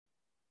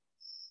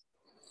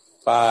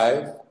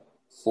5,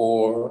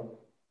 4,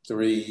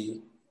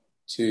 3,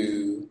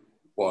 2,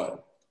 1.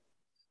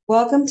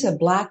 Welcome to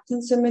Black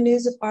Consumer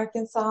News of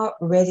Arkansas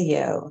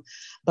Radio.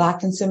 Black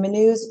Consumer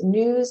News,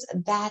 news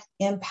that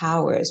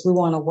empowers. We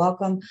want to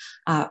welcome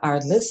our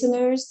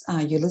listeners.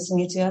 You're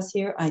listening to us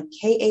here on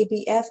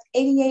KABF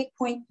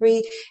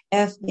 88.3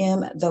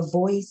 FM, the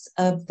voice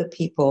of the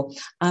people.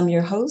 I'm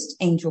your host,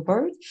 Angel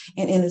Bird,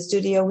 and in the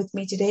studio with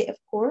me today, of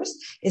course,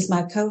 is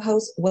my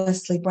co-host,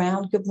 Wesley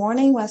Brown. Good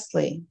morning,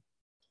 Wesley.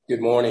 Good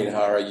morning.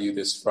 How are you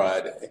this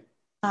Friday?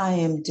 I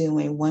am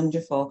doing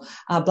wonderful.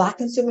 Black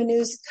Consumer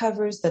News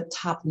covers the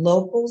top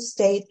local,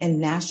 state, and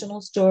national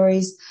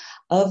stories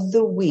of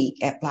the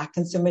week at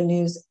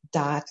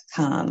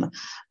blackconsumernews.com.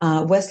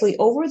 Wesley,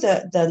 over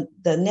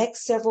the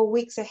next several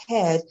weeks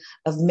ahead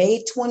of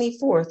May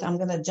 24th, I'm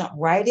going to jump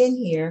right in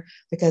here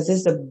because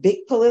it's a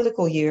big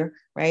political year,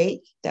 right,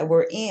 that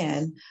we're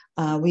in.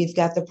 We've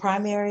got the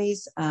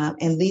primaries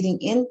and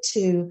leading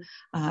into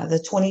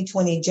the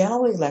 2020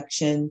 general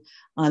election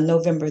on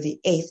November the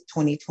 8th,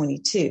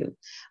 2022.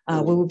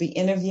 We will be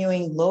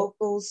interviewing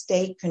local,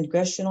 state,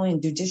 congressional,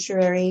 and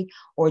judiciary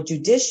or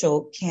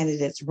judicial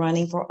candidates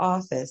running for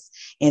office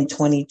in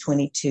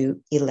 2022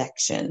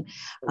 election.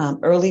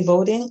 Early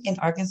voting in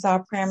Arkansas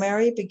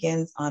primary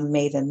begins on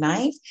May the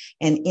 9th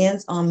and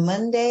ends on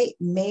Monday,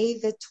 May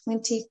the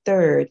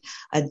 23rd,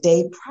 a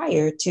day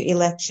prior to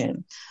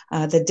election.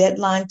 The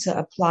deadline to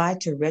apply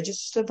to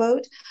register to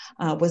vote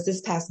was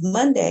this past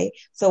Monday,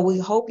 so we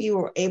hope you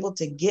were able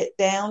to get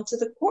down to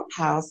the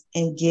courthouse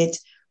and get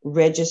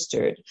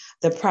registered.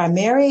 The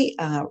primary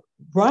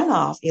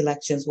runoff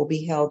elections will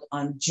be held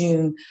on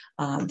June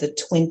the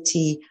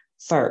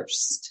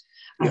 21st.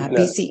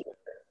 BC.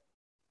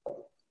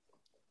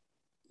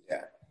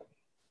 Yeah.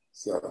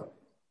 So.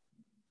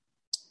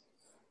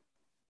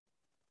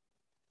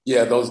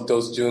 Yeah,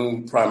 those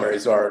June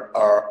primaries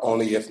are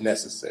only if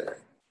necessary,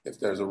 if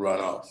there's a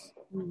runoff.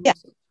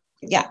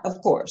 Yeah,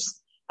 of course.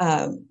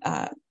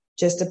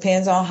 Just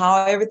depends on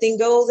how everything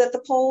goes at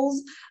the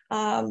polls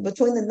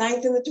between the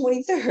 9th and the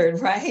 23rd,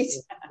 right?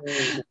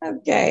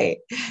 Okay.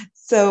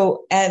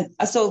 So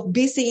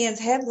BCN's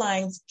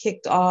headlines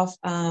kicked off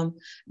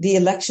the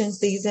election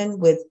season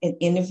with an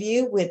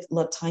interview with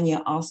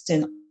LaTanya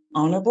Austin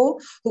Honorable,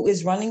 who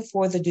is running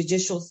for the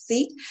judicial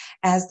seat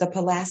as the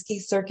Pulaski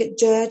Circuit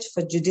Judge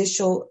for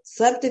Judicial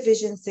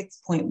Subdivision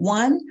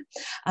 6.1.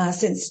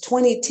 Since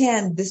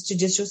 2010, this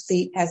judicial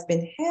seat has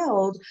been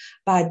held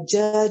by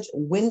Judge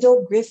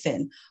Wendell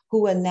Griffin,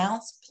 who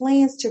announced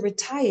plans to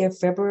retire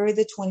February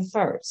the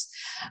 21st.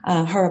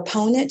 Her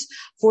opponent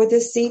for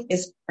this seat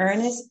is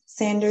Ernest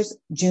Sanders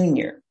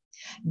Jr.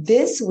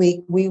 This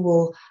week, we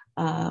will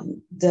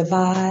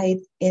divide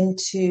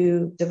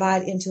into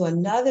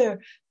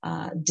another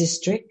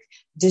District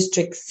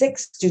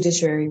 6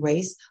 judiciary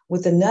race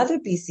with another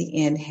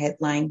BCN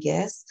headline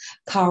guest,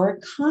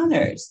 Cara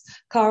Connors.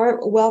 Cara,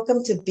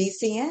 welcome to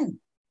BCN.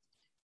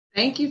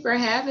 Thank you for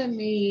having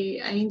me,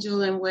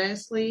 Angel and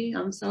Wesley.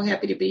 I'm so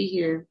happy to be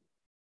here.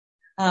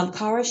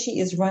 Cara, she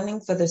is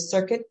running for the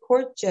Circuit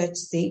Court Judge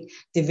seat,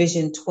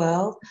 Division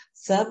 12,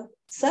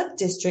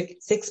 Subdistrict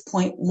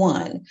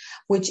 6.1,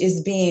 which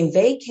is being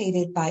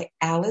vacated by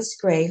Alice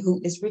Gray, who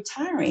is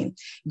retiring.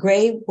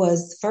 Gray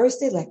was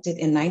first elected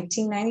in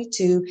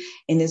 1992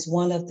 and is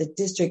one of the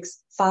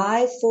district's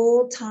 5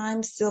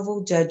 full-time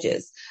civil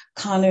judges.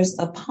 Connor's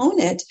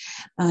opponent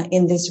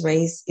in this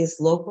race is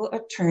local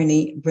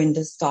attorney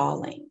Brenda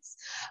Stallings.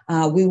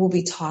 We will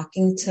be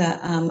talking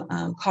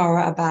to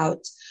Cara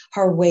about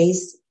her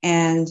race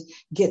and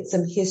get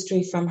some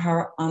history from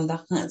her on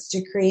the Hunt's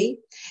Decree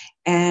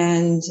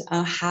and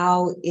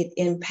how it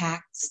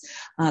impacts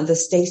the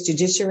state's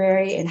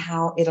judiciary and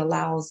how it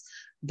allows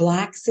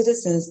Black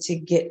citizens to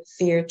get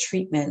fair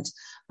treatment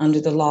under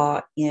the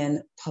law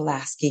in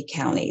Pulaski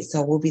County.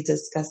 So we'll be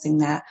discussing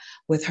that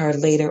with her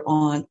later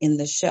on in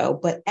the show.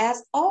 But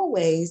as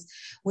always,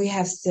 we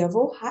have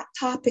several hot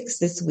topics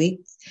this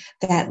week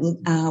that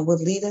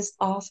will lead us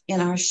off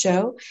in our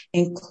show,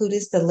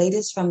 including the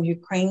latest from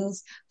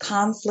Ukraine's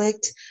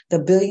conflict, the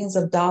billions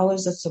of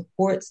dollars of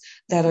supports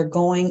that are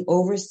going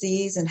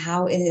overseas and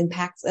how it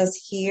impacts us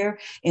here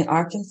in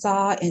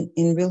Arkansas and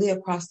really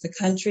across the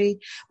country.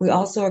 We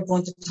also are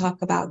going to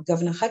talk about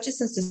Governor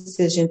Hutchinson's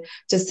decision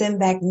to send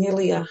back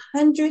nearly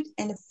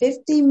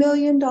 $150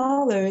 million in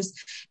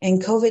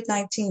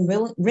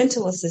COVID-19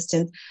 rental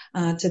assistance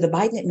to the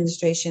Biden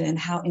administration and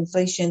how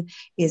inflation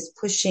is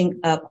pushing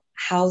up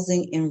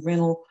housing and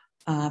rental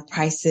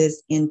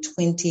prices in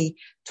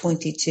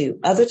 2022.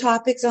 Other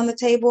topics on the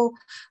table,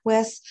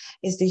 Wes,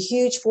 is the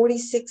huge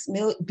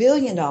 $46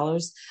 billion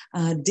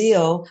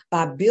deal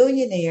by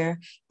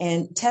billionaire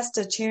and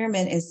Tesla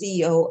chairman and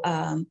CEO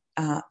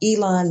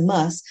Elon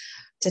Musk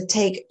to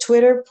take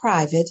Twitter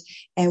private.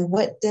 And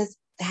what does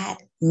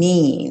that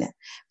mean?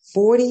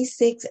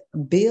 $46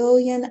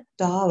 billion.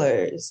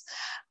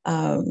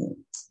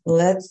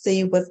 Let's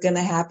see what's going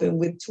to happen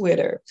with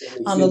Twitter.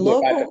 On the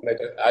local,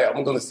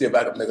 I'm going to see if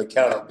I can make a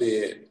counter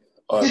bid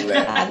on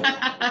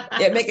that.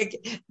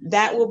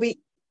 That will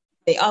be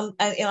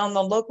And on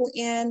the local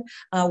end,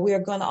 we are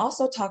going to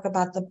also talk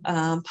about the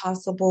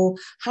possible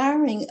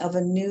hiring of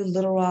a new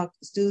Little Rock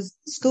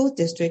School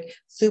District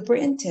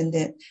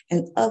superintendent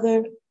and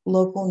other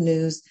local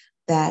news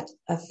that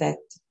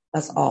affect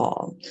us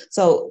all.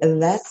 So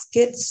let's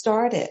get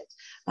started.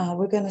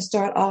 We're going to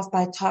start off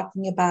by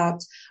talking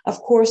about,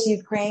 of course,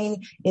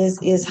 Ukraine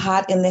is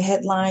hot in the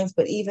headlines,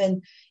 but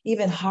even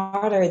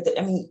harder.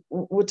 I mean,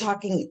 we're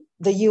talking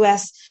the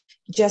U.S.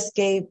 just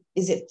gave,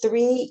 is it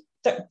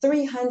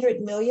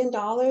 $300 million?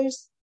 Or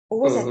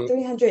was that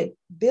 $300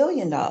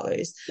 billion?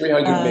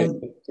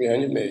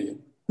 $300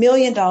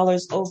 million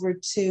over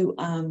to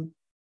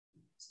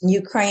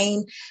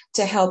Ukraine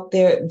to help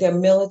their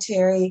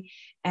military.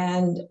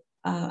 And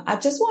I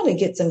just want to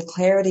get some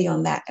clarity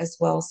on that as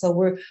well. So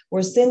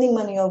we're sending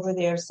money over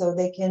there so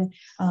they can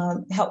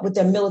help with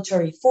their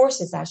military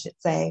forces, I should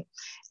say.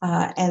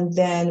 And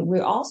then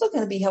we're also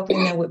going to be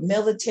helping them with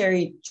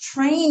military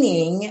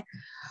training,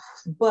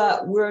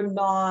 but we're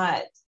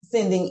not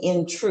sending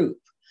in troop.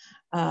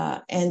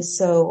 And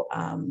so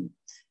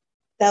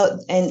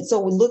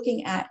we're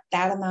looking at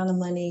that amount of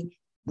money,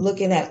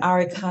 looking at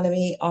our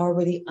economy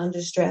already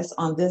under stress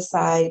on this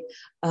side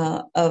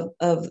of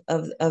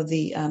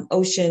the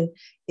ocean.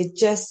 It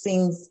just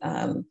seems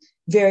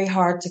very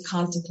hard to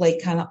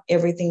contemplate kind of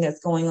everything that's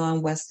going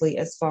on, Wesley,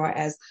 as far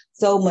as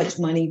so much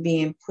money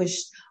being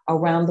pushed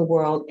around the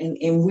world,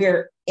 and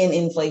we're in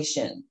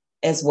inflation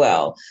as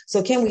well.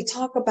 So can we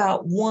talk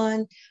about,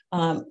 one,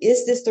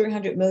 is this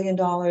 $300 million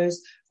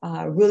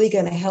really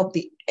going to help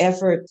the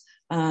effort,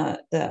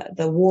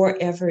 the war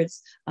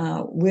efforts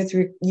with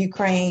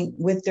Ukraine,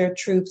 with their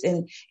troops,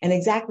 and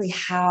exactly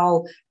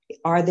how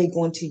are they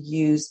going to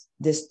use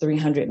this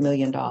 $300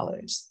 million?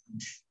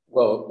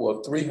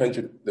 Well, the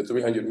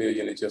 $300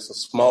 million is just a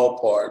small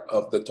part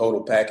of the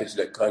total package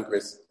that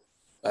Congress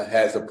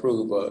has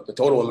approved. The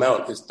total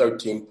amount is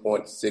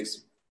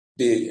 $13.6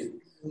 billion.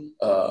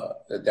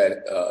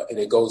 And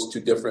it goes to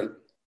different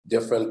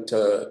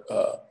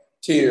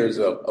tiers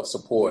of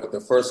support.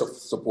 The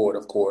first support,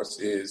 of course,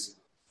 is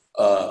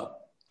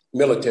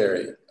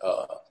military,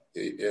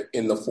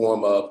 in the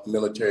form of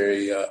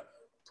military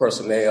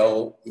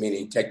personnel,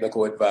 meaning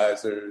technical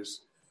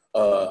advisors,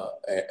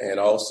 and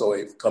also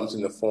it comes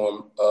in the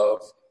form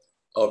of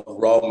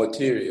raw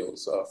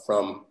materials,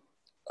 from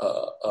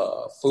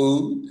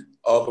food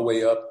all the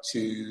way up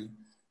to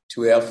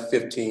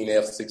F-15,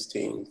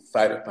 F-16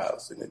 fighter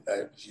pilots. And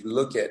if you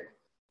look at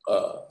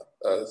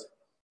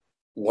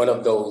one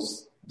of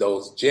those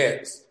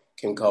jets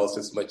can cost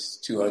as much as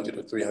 $200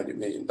 or $300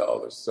 million.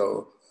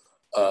 So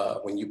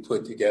when you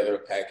put together a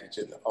package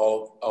and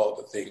all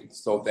the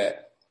things so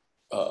that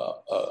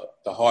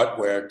the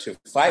hardware to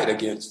fight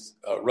against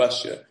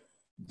Russia,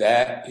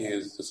 that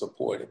is the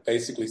support. It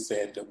basically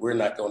saying that we're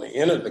not going to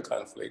enter the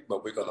conflict,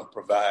 but we're going to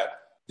provide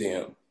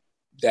them.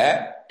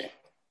 That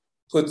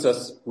puts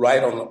us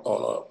right on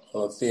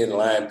a thin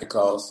line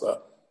because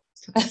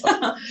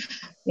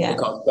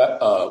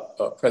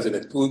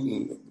President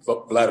Putin,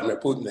 Vladimir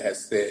Putin,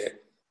 has said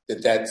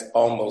that that's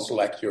almost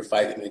like you're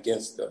fighting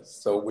against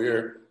us. So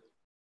we're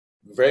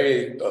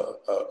very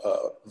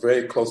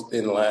close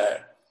in line.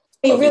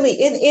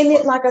 Isn't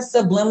it like a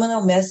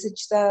subliminal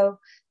message, though,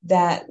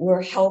 that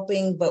we're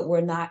helping, but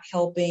we're not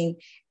helping?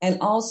 And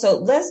also,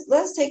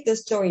 let's take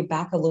this story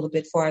back a little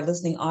bit for our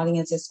listening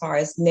audience as far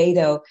as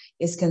NATO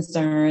is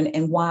concerned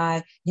and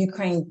why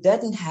Ukraine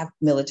doesn't have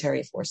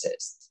military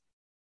forces.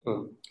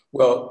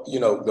 Well,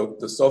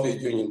 the Soviet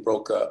Union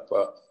broke up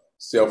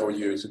several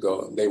years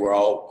ago, and they were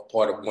all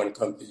part of one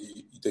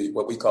country,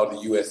 what we call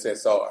the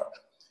USSR.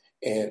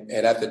 And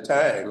at the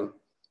time,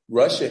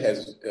 Russia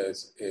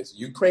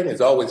Ukraine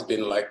has always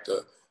been like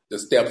the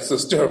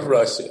stepsister of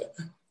Russia.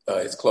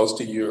 It's close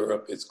to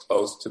Europe. It's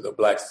close to the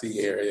Black Sea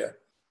area.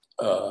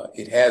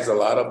 It has a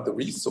lot of the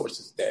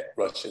resources that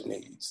Russia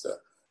needs, a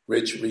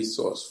rich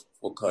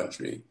resourceful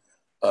country.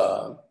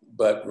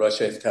 But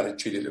Russia has kind of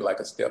treated it like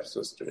a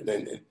stepsister and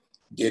then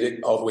did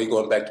it all the way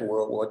going back to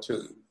World War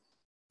II.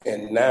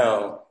 And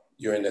now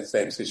you're in that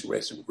same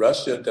situation.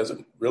 Russia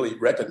doesn't really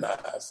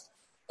recognize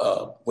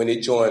when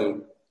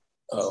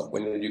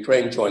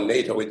Ukraine joined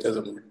NATO,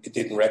 it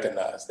didn't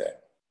recognize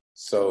that.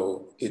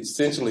 So it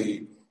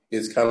essentially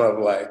is kind of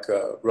like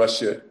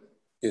Russia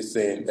is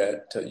saying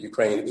that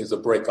Ukraine is a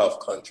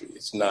break-off country.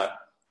 It's not.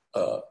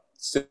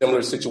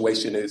 Similar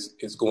situation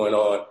is going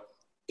on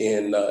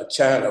in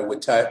China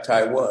with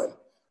Taiwan.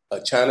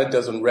 China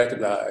doesn't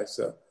recognize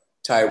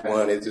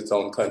Taiwan as its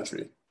own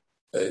country.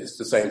 It's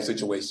the same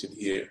situation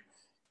here.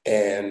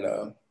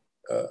 And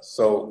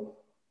so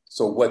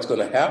what's going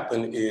to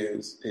happen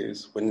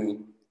is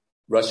when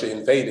Russia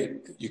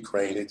invaded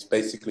Ukraine, it's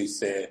basically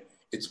saying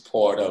it's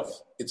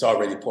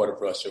already part of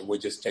Russia. We're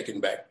just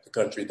taking back the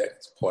country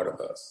that's part of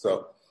us.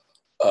 So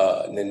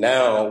and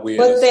now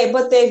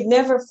but they've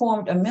never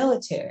formed a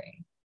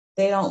military.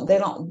 They don't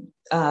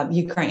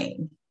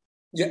Ukraine.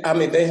 Yeah, I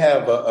mean they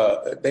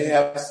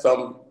have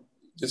some,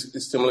 just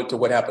similar to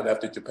what happened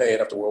after Japan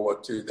after World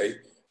War II.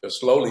 They're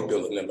slowly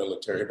building their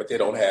military, but they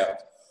don't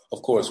have,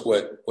 of course,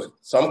 what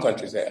some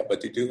countries have,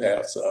 but they do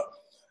have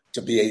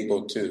to be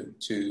able to.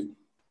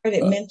 I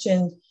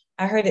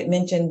heard it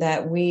mentioned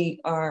that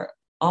we are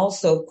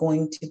also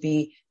going to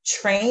be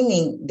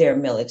training their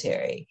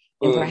military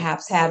and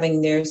perhaps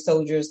having their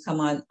soldiers come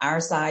on our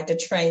side to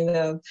train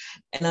them.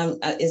 And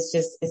it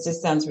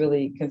just sounds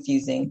really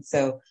confusing.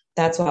 So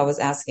that's why I was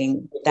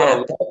asking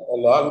that.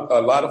 Well,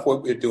 a lot of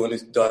what we're doing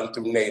is done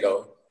through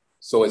NATO,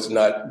 so it's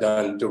not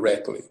done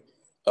directly.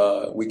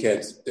 We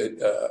can't,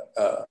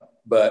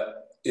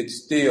 but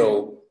it's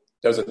still,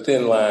 there's a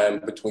thin line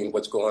between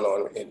what's going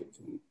on,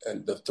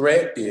 and the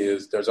threat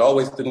is there's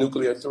always the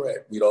nuclear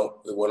threat. We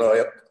don't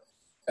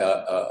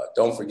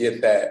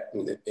forget that.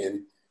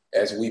 And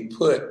as we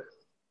put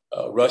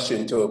Russia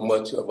into a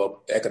much of an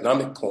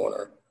economic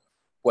corner,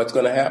 what's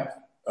going to happen?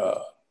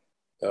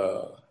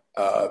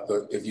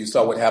 If you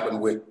saw what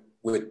happened with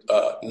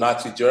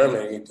Nazi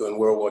Germany during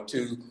World War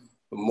II,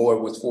 the more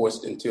it was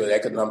forced into an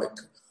economic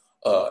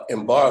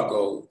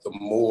embargo, the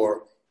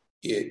more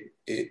it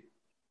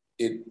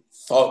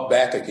fought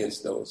back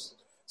against those.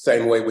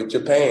 Same way with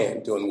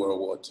Japan during World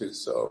War II.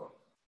 So,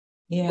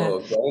 yeah,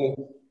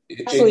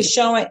 it's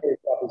showing a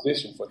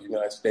position for the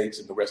United States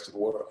and the rest of the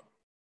world.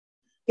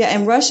 Yeah,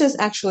 and Russia's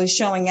actually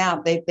showing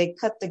out. They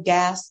cut the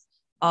gas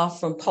off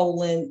from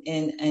Poland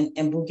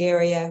and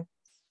Bulgaria.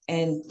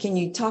 And can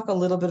you talk a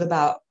little bit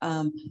about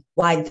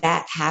why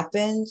that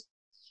happened?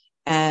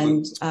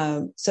 And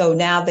so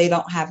now they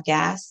don't have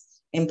gas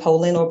in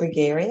Poland or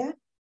Bulgaria?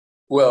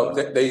 Well,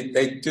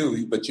 they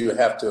do, but what you're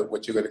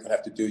going to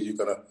have to do,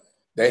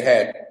 they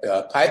had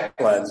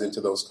pipelines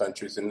into those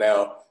countries, and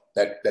now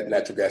that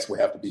natural gas will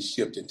have to be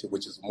shipped into,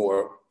 which is a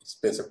more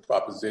expensive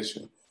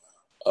proposition.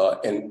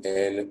 But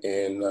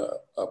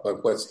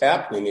what's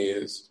happening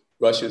is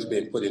Russia's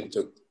been put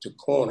into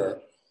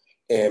corner,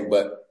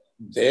 but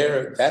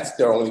that's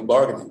their only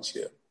bargaining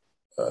chip.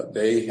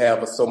 They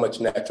have so much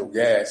natural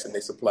gas, and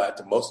they supply it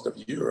to most of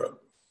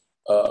Europe,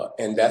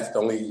 and that's the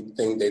only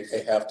thing that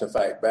they have to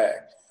fight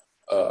back.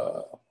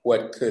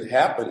 What could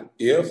happen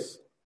if,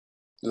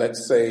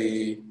 let's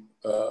say,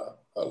 a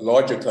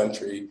larger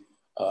country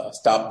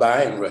stopped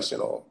buying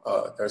Russian oil?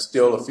 There's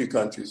still a few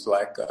countries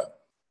like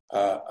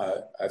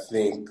I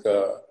think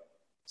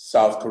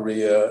South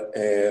Korea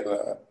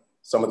and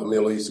some of the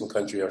Middle Eastern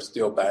countries are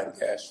still buying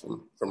gas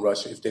from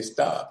Russia. If they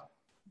stop,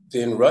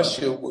 then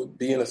Russia would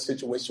be in a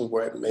situation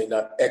where it may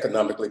not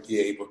economically be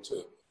able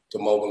to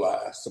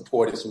mobilize,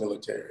 support its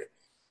military.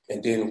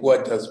 And then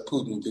what does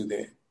Putin do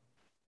then?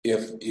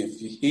 If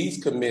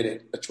he's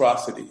committed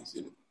atrocities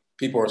and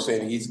people are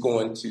saying he's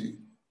going to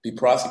be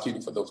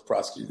prosecuted for those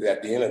prosecutions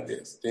at the end of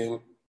this, then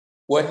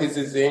what is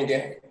his end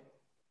game?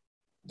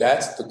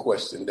 That's the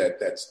question that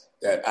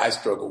I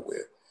struggle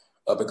with,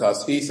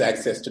 because his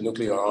access to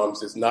nuclear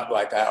arms is not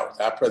like ours.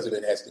 Our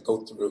president has to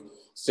go through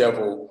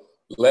several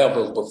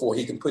levels before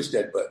he can push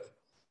that button.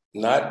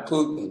 Not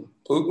Putin.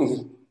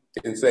 Putin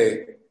can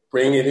say,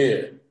 bring it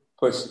here,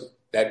 push it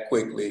that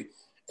quickly,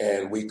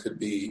 and we could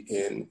be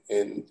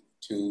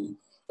into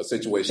a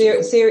situation.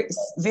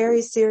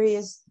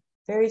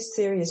 Very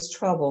serious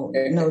trouble,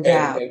 no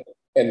doubt.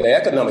 And the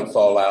economic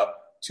fallout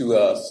to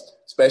us,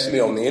 especially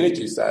on the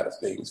energy side of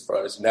things, for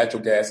us,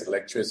 natural gas,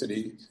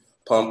 electricity,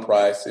 pump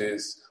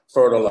prices,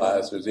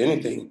 fertilizers,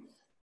 anything,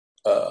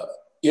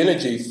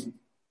 energy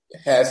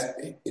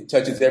it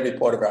touches every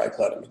part of our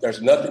economy.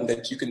 There's nothing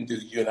that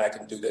you and I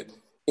can do that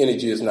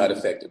energy is not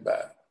affected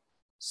by.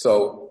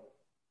 So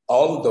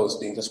all of those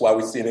things, that's why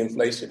we see an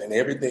inflation, and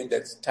everything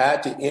that's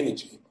tied to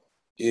energy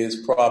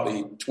is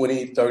probably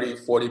 20, 30,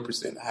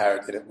 40%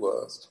 higher than it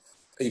was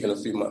even a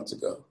few months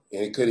ago.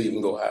 And it could even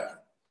go higher.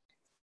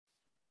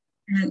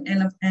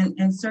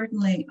 And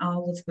certainly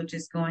all of what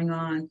is going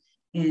on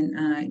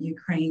in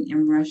Ukraine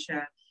and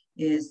Russia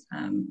is,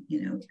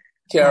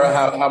 Kara,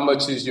 how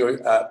much is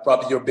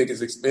probably your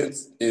biggest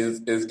expense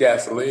is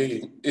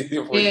gasoline?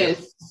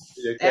 Yes,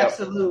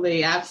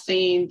 absolutely. I've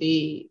seen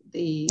the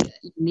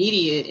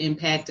immediate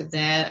impact of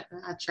that.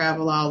 I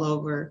travel all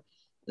over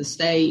the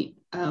state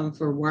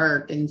for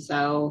work, and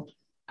so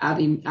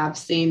I've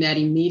seen that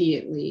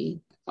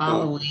immediately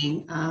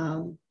following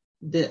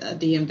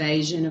the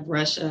invasion of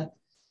Russia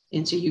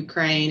into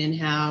Ukraine, and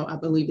how I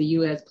believe the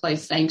U.S.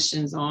 placed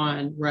sanctions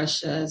on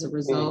Russia as a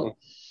result.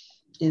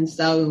 And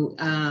so,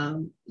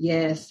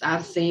 yes,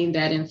 I've seen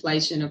that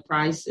inflation of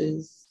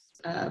prices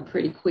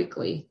pretty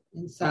quickly.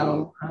 And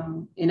so,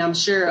 and I'm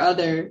sure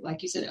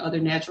like you said,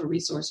 other natural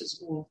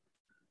resources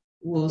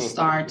will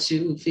start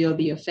to feel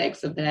the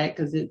effects of that,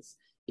 because it's,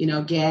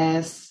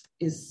 gas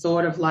is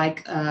sort of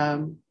like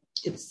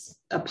it's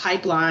a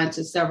pipeline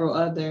to several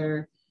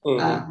other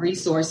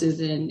resources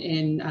in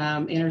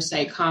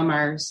interstate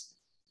commerce.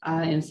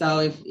 And so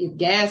if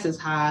gas is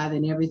high,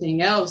 then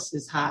everything else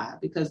is high,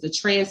 because the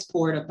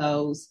transport of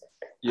those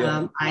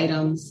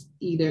items,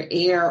 either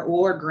air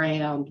or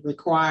ground,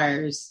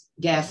 requires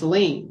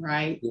gasoline,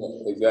 right? Yeah,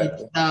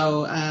 exactly. And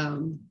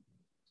so,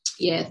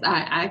 yes,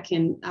 I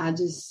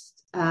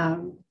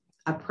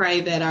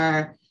pray that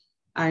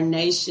our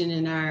nation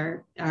and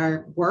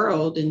our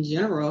world in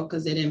general,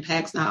 because it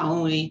impacts not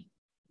only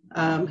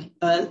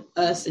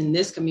us in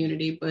this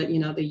community, but,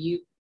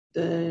 the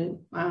the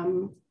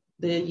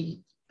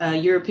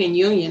European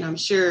Union, I'm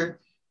sure,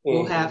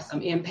 will have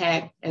some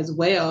impact as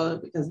well,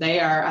 because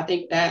I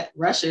think that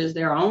Russia is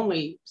their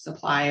only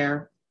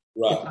supplier,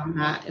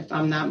 right, if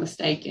I'm not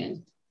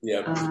mistaken.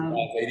 Yeah,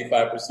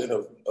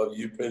 85% of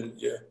Ukraine.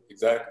 Yeah,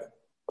 exactly.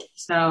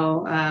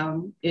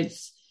 So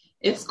it's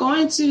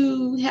going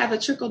to have a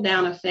trickle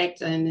down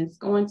effect, and it's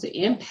going to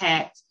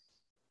impact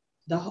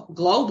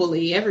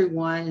globally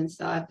everyone. And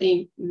so I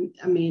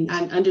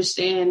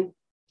understand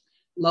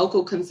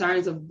local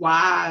concerns of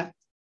why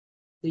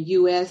the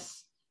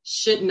U.S.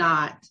 should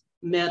not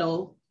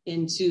meddle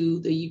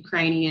into the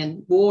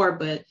Ukrainian war,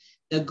 but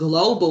the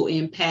global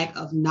impact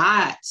of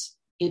not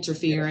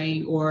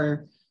interfering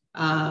or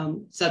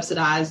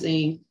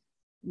subsidizing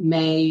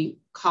may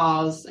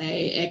cause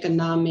a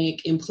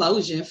economic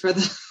implosion for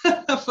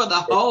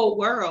the whole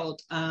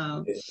world.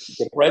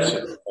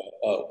 Depression,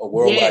 a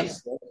worldwide.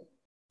 Yes,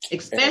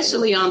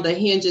 especially on the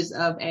hinges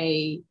of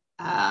a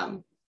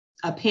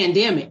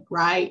pandemic,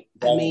 right?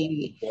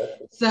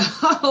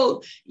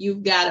 So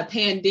you've got a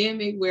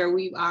pandemic where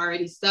we've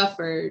already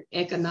suffered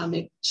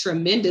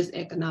tremendous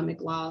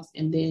economic loss,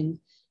 and then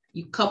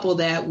you couple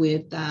that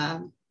with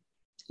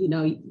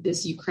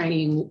this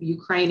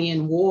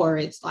Ukrainian war.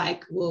 It's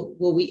like,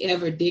 will we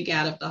ever dig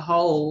out of the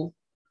hole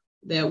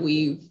that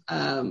we've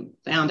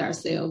found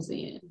ourselves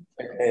in?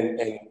 And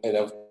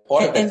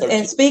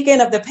speaking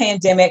of the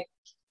pandemic,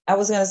 I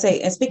was going to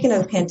say, and speaking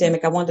of the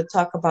pandemic, I wanted to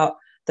talk about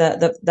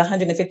the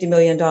 $150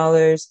 million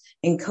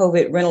in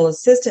COVID rental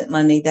assistance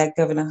money that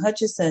Governor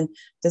Hutchinson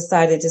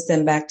decided to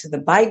send back to the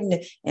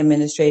Biden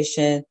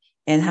administration,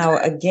 and how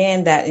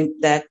again that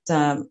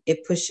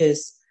it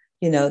pushes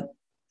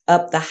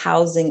up the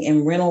housing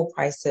and rental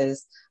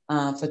prices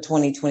for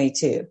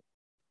 2022.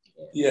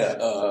 Yeah,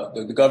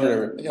 the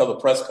governor held a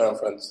press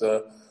conference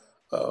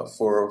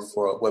for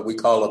what we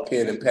call a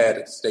pen and pad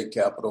at the state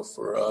capitol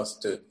for us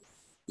to.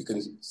 You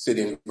can sit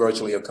in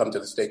virtually or come to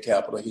the state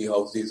capitol. He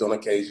holds these on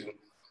occasion,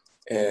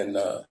 and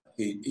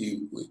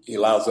he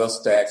allows us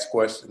to ask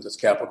questions as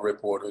Capitol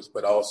reporters,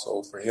 but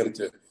also for him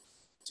to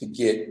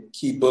get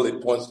key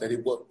bullet points that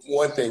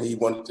one thing he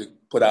wanted to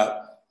put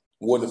out.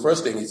 The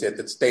first thing he said,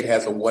 that the state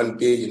has a $1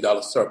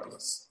 billion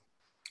surplus,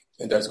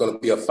 and there's going to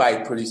be a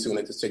fight pretty soon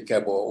at the state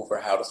capitol over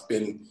how to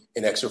spend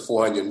an extra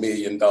 $400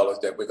 million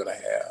that we're going to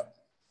have.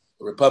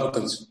 The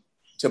Republicans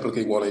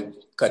typically want to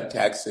cut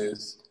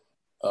taxes.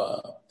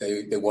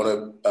 They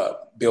want to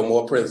build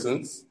more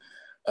prisons,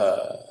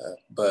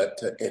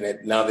 but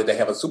now that they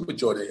have a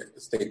supermajority at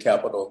the state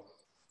capitol,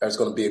 there's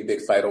going to be a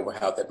big fight over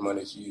how that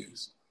money is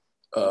used.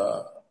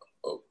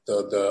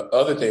 The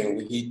other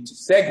thing, he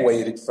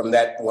segued from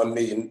that $1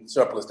 million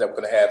surplus that we're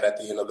going to have at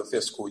the end of the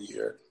fiscal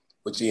year,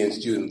 which ends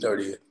June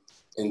 30th,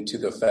 into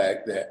the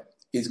fact that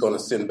he's going to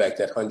send back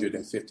that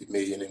 $150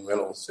 million in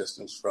rental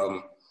assistance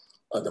from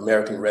the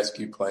American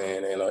Rescue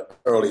Plan and an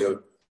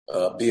earlier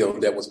bill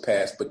that was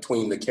passed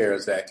between the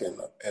CARES Act and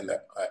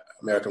the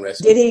American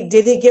Rescue.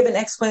 Did he give an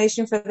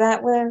explanation for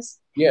that, Wes?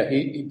 Yeah,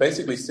 he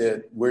basically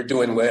said we're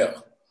doing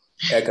well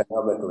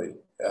economically.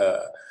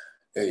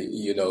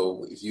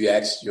 If you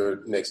ask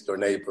your next door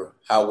neighbor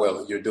how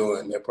well you're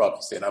doing, they're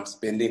probably saying I'm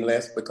spending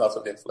less because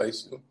of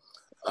inflation.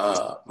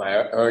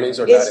 My earnings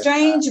are. It's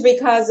strange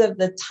because of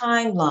the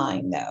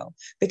timeline, though.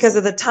 Because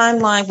of the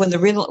timeline when the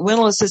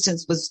rental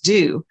assistance was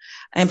due,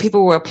 and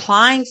people were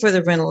applying for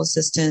the rental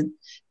assistance.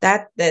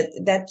 That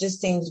just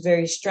seems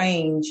very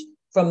strange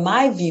from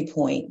my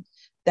viewpoint,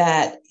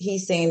 that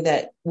he's saying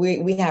that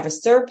we have a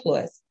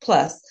surplus,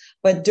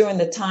 but during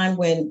the time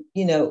when,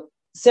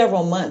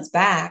 several months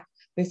back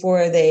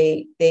before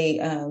they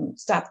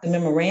stopped the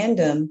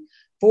memorandum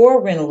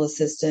for rental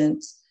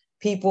assistance,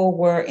 people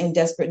were in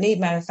desperate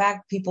need. Matter of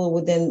fact, people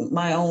within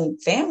my own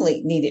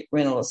family needed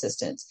rental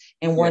assistance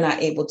and were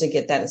not able to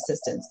get that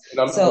assistance.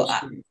 I'm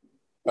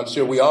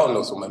sure we all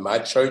know someone. My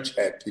church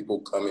had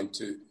people come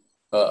into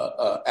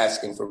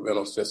asking for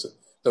rental assistance.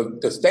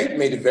 The state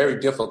made it very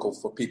difficult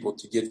for people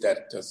to get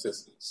that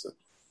assistance.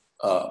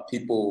 The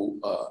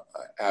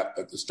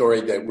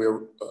story that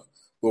we're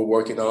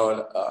working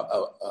on,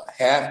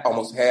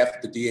 almost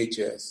half the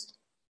DHS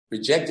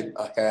rejected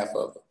half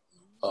of it.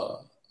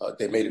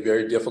 They made it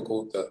very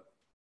difficult.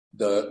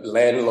 The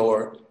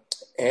landlord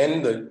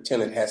and the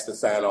tenant has to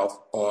sign off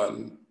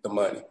on the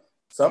money.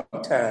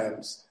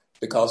 Sometimes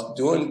because of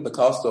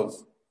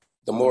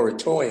the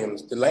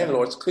moratoriums, the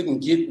landlords couldn't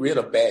get rid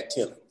of bad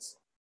tenants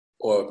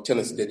or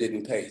tenants that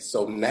didn't pay.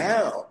 So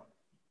now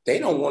they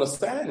don't want to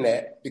sign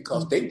that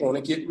because they want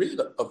to get rid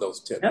of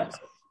those tenants.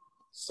 Yep.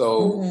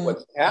 So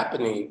what's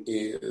happening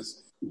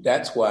is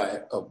that's why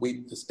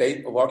the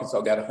state of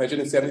Arkansas got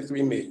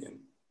 $173 million.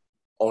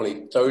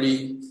 Only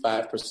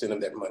 35%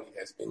 of that money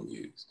has been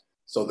used.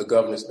 So the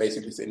governor's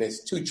basically saying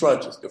there's two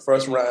tranches. The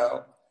first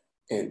round,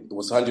 and it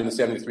was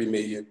 $173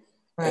 million,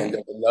 right, and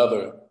then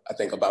another, I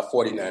think, about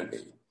 $49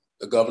 million.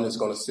 The governor's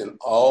going to send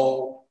most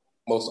all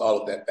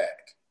of that back.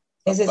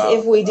 It's as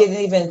if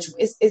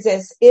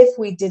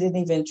we didn't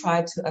even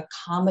try to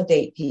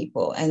accommodate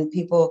people, and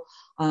people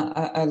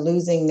are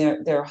losing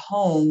their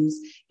homes,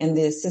 and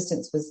the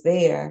assistance was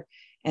there.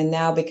 And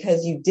now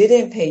because you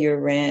didn't pay your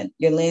rent,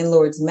 your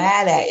landlord's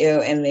mad at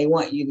you and they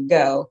want you to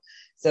go.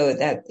 So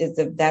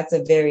that's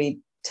a very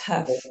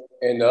tough.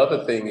 And the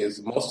other thing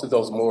is most of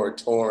those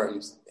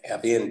moratoriums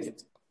have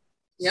ended.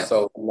 Yep.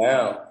 So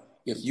now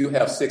if you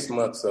have 6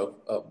 months of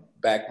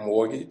back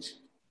mortgage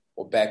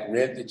or back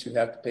rent that you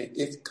have to pay,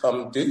 it's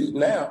come due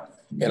now.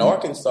 In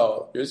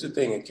Arkansas, here's the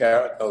thing, and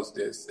Karen knows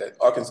this, that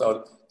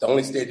Arkansas, the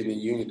only state in the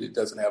union that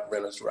doesn't have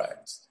renters'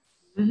 rights.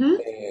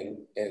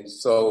 And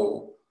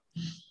so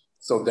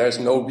there's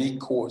no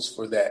recourse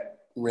for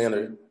that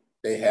renter.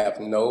 They have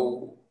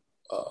no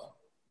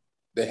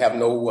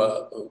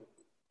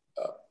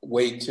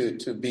way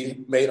to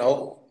be made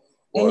whole.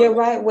 And you're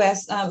right,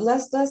 Wes.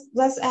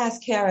 Let's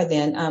ask Kara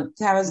then.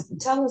 Kara,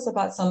 tell us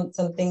about some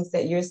things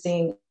that you're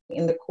seeing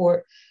in the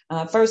court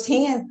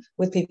firsthand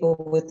with people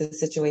with the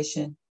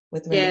situation.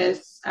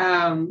 Yes,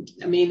 I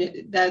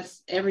mean,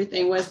 that's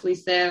everything Wesley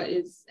said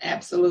is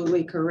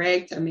absolutely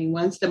correct. I mean,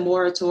 once the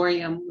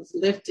moratorium was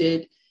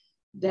lifted,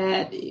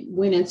 that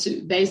went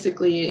into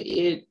basically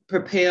it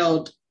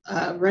propelled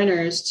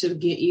renters to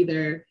get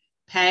either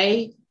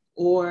pay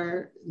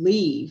or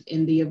leave,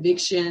 and the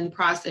eviction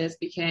process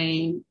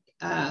became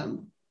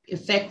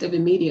effective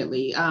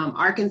immediately.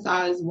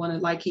 Arkansas is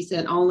like he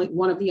said,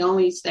 one of the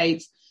only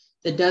states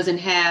that doesn't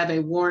have a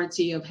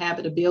warranty of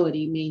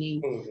habitability,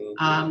 meaning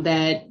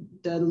that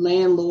the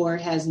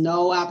landlord has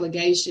no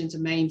obligation to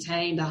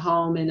maintain the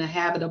home in a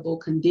habitable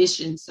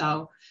condition.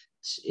 So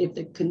if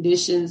the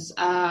conditions,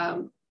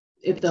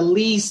 if the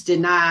lease did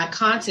not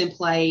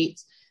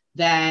contemplate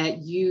that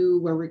you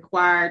were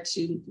required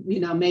to,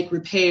 make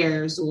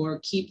repairs or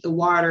keep the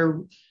water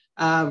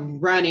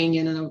running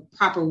in a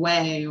proper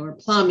way, or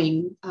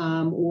plumbing,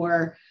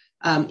 or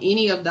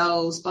any of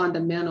those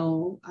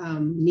fundamental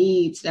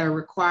needs that are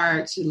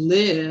required to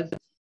live,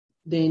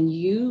 then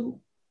you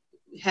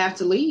have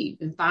to leave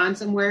and find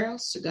somewhere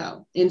else to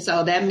go. And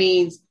so that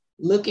means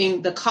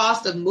the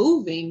cost of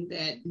moving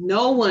that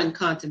no one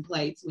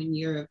contemplates when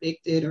you're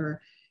evicted,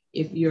 or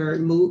if you're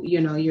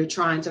you're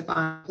trying to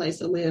find a place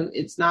to live.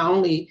 It's not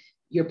only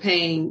you're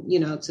paying,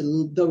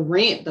 to the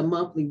rent, the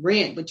monthly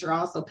rent, but you're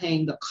also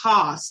paying the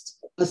cost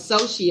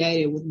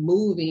associated with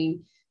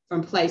moving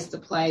from place to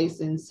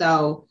place. And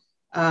so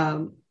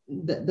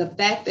the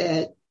fact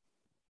that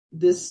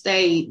this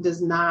state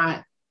does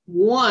not,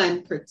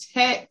 one,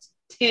 protect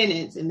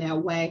tenants in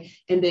that way,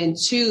 and then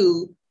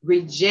two,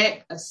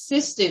 reject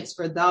assistance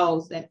for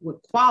those that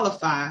would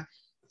qualify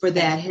for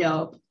that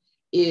help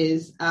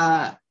is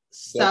it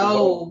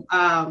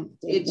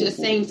just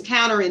seems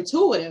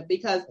counterintuitive,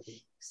 because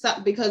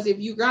if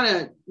you're going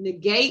to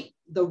negate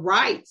the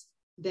rights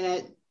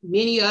that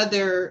many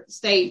other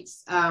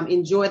states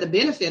enjoy the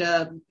benefit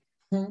of,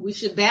 we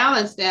should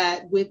balance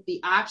that with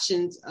the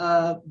options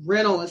of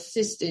rental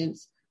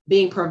assistance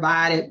being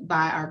provided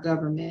by our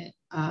government,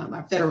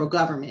 our federal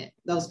government,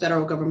 those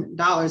federal government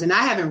dollars. And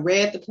I haven't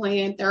read the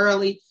plan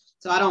thoroughly,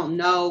 so I don't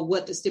know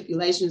what the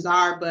stipulations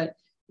are, but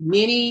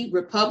many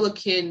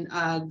Republican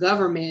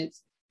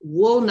governments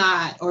will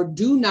not or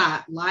do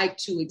not like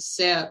to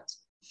accept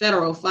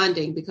federal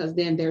funding, because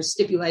then there's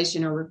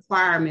stipulation or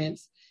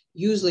requirements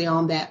usually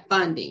on that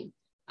funding.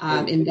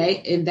 And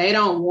they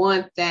don't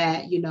want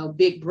that,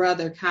 big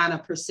brother kind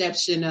of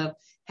perception of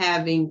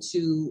having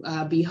to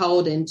be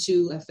beholden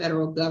to a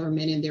federal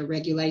government and their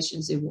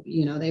regulations.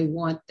 They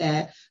want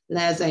that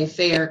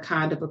laissez-faire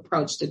kind of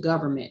approach to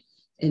government.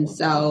 And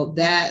so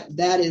that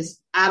is,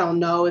 I don't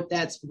know if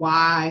that's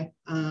why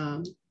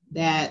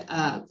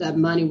that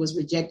money was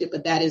rejected,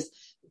 but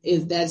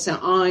that's an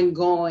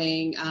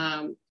ongoing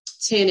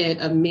tenet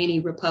of many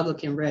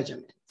Republican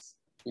regiments.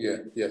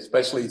 Yeah,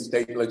 especially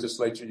state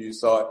legislature. You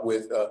saw it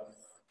with the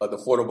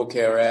Affordable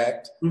Care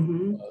Act.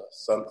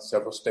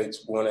 Several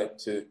states wanted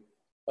to,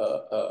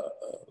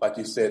 like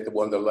you said, the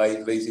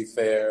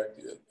laissez-faire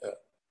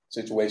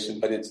situation.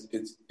 But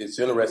it's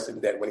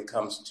interesting that when it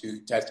comes to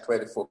tax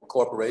credit for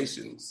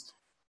corporations,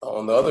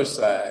 on the other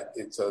side,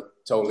 it's a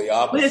totally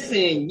opposite.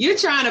 Listen, you're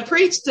trying to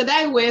preach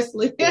today,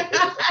 Wesley.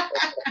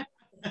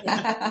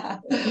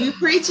 You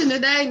preaching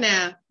today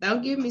now.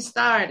 Don't get me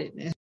started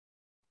now.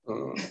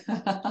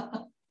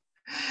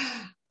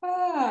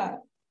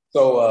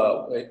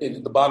 So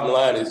the bottom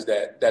line is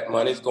that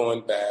money is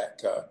going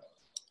back.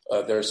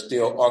 There's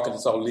still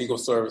Arkansas Legal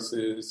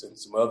Services and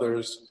some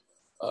others.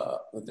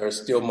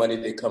 There's still money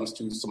that comes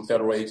to some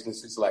federal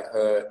agencies like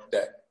HUD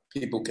that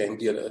people can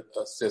get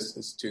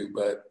assistance to.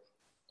 But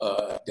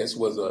this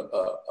was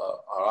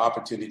our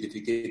opportunity to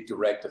get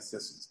direct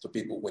assistance to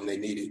people when they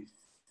need it.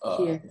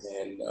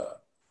 And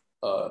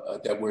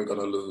that we're going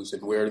to lose.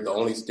 And we're the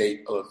only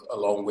state,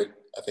 along with,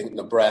 I think,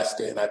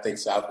 Nebraska, and I think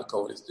South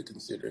Dakota is to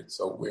consider it.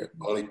 So we're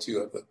only two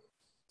of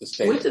the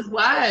states. Which is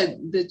why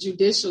the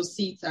judicial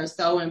seats are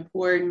so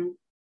important,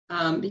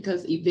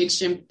 because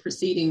eviction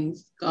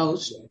proceedings go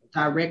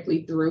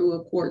directly through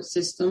a court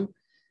system.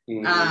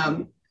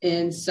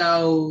 And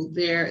so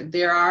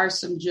there are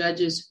some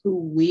judges who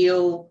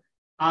will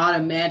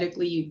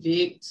automatically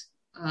evict,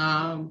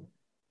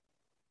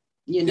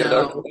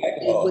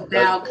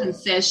 without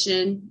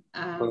concession.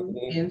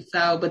 And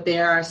so, but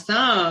there are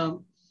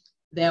some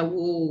that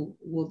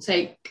will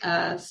take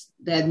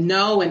that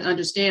know and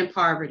understand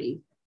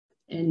poverty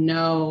and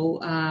know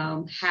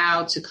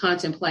how to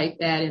contemplate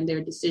that in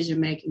their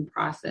decision-making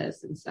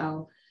process. And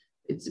so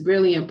it's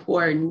really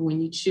important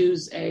when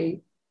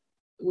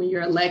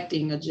you're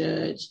electing a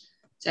judge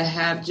to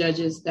have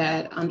judges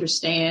that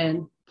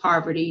understand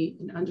poverty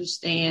and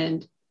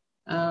understand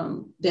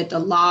that the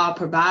law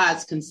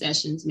provides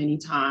concessions many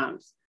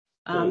times.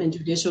 And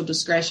judicial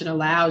discretion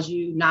allows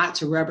you not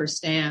to rubber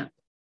stamp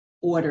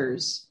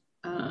orders.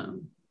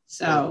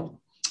 So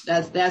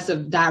that's a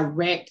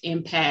direct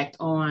impact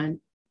on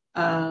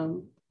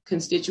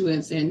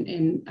constituents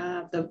in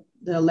the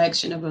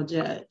election of a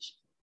judge.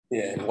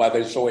 Yeah, and why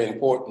they're so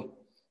important.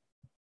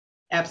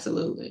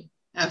 Absolutely.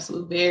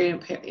 Very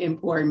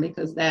important,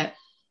 because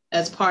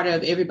that's part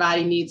of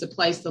everybody needs a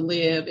place to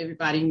live.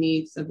 Everybody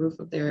needs a roof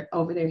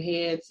over their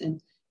heads,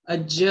 and a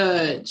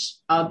judge,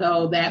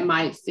 although that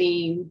might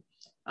seem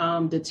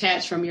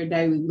detached from your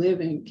daily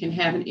living, can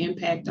have an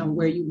impact on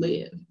where you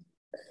live.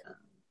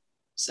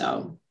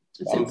 So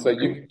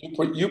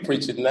you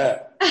preach it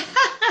now.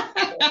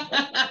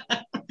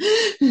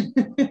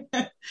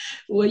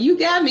 Well, you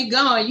got me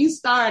going. You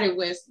started,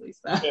 Wesley.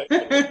 So.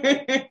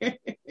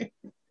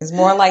 It's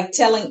more like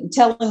telling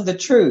the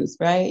truth,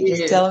 right? Yeah.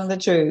 Just telling the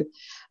truth.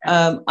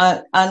 On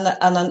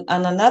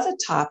another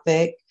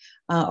topic,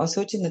 or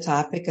switching the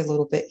topic a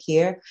little bit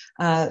here,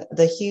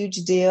 the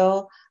huge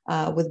deal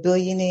with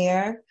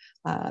billionaire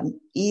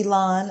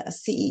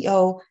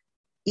CEO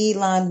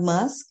Elon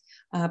Musk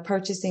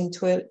purchasing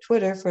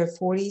Twitter for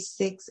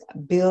 $46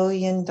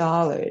 billion.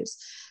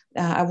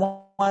 I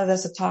wanted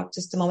us to talk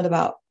just a moment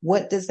about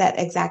what does that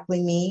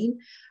exactly mean,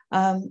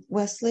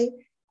 Wesley?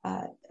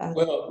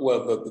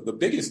 Well, the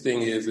biggest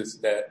thing is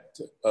that,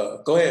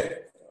 go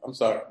ahead. I'm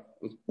sorry.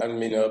 I didn't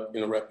mean to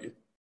interrupt you.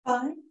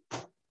 Fine.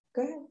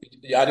 Go ahead.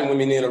 I didn't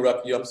mean to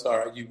interrupt you. I'm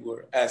sorry. You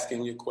were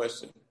asking your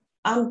question.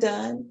 I'm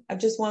done. I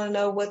just want to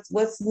know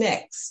what's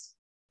next.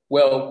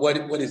 Well,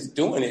 what he's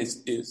doing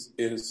is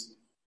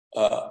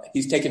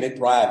he's taking it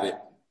private,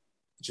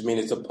 which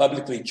means it's a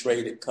publicly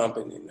traded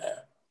company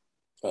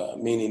now,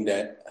 meaning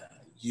that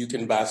you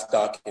can buy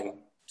stock in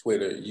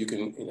Twitter, you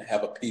can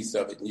have a piece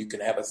of it, and you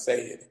can have a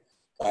say in it.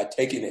 By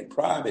taking it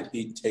private,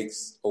 he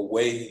takes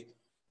away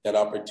that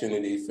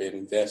opportunity for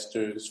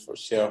investors, for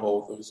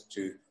shareholders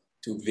to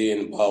be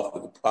involved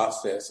in the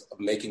process of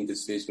making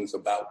decisions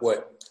about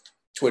what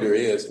Twitter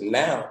is. And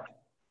now,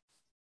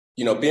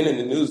 being in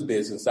the news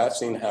business, I've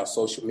seen how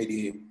social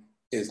media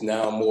is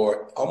now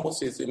more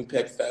almost as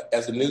impactful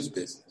as the news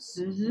business.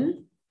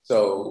 Mm-hmm.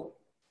 So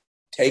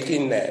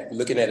taking that,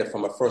 looking at it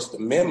from a First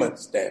Amendment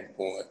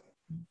standpoint,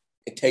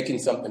 and taking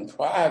something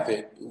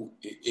private,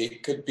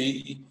 it could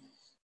be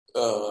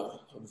a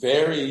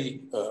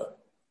very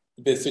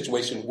big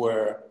situation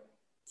where,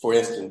 for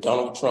instance,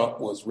 Donald Trump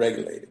was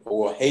regulated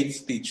or hate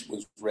speech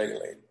was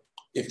regulated.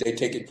 If they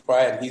take it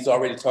private, he's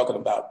already talking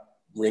about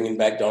bringing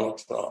back Donald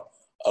Trump,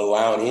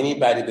 allowing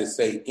anybody to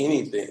say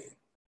anything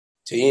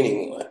to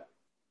anyone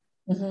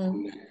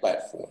on that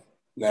platform.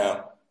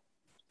 Now,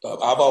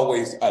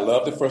 I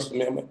love the First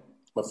Amendment.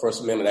 I'm a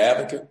First Amendment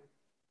advocate.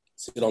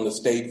 Sit on the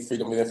State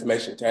Freedom of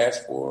Information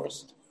Task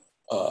Force,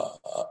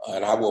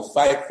 and I will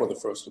fight for the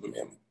First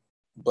Amendment.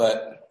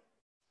 But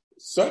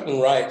certain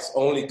rights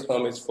only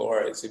come as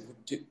far as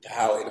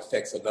how it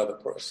affects another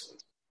person.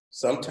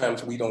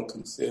 Sometimes we don't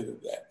consider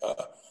that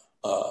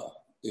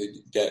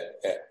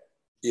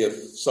if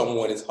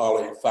someone is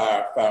hollering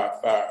fire, fire,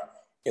 fire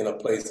in a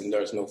place and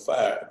there's no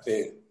fire,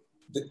 then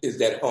is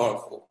that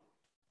harmful?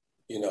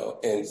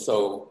 And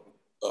so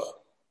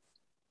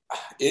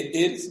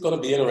it's going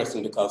to be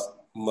interesting because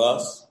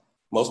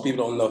most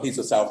people don't know he's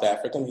a South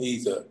African.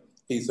 He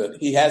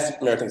has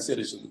American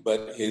citizenship,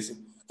 but his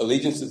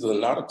allegiances are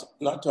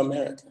not to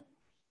America.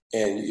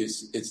 And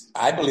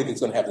I believe it's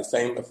going to have the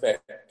same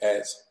effect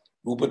as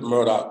Rupert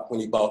Murdoch when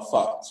he bought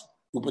Fox.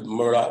 Rupert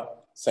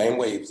Murdoch, same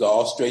way, he was an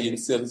Australian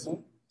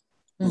citizen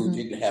who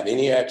didn't have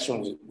any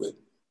action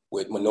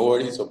with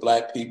minorities or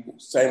Black people.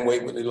 Same way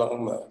with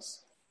Elon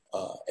Musk.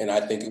 And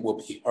I think it will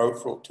be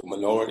hurtful to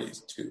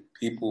minorities, to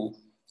people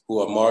who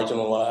are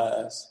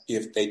marginalized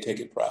if they take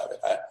it private.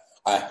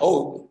 I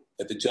hope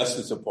that the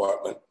Justice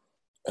Department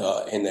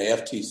and the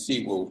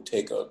FTC will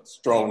take a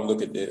strong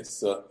look at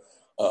this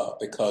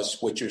because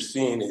what you're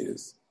seeing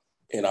is,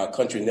 and our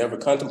country never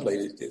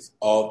contemplated this,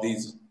 all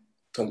these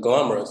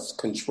conglomerates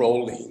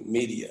controlling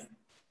media.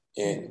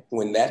 And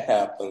when that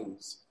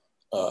happens,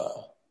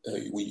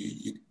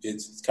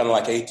 it's kind of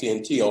like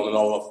AT&T owning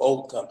all of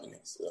old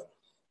companies.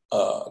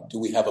 Do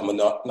we have a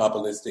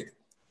monopolistic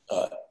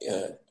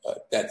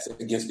that's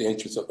against the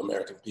interests of the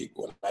American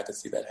people? And I can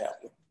see that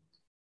happening.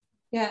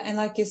 Yeah, and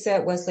like you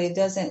said, Wesley, it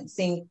doesn't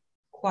seem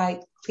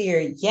quite clear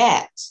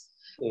yet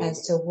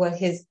as to what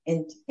his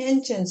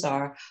intentions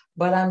are,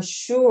 but I'm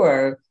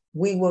sure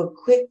we will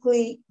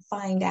quickly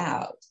find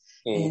out.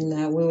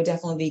 And we will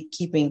definitely be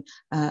keeping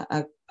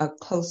a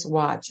close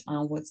watch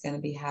on what's going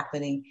to be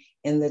happening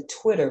in the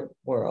Twitter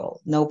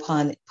world. No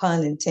pun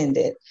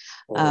intended.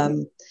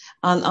 Mm-hmm.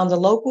 On the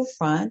local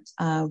front,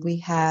 we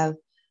have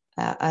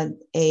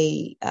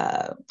a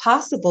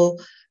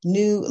possible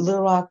new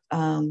Little Rock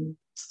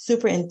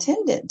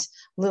superintendent,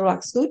 Little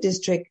Rock School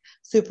District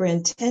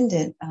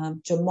Superintendent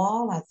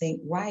Jamal, I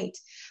think, Wright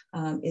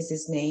is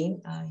his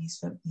name.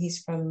 He's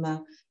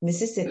from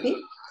Mississippi,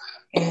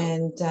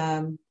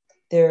 and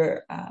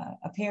they're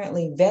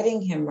apparently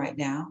vetting him right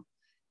now.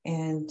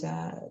 And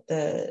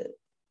the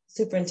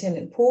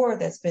Superintendent Poore,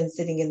 that's been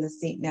sitting in the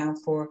seat now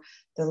for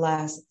the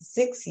last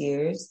 6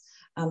 years,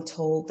 I'm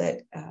told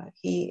that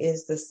he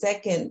is the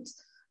second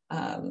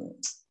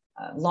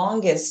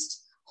longest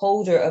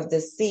holder of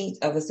the seat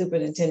of a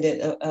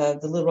superintendent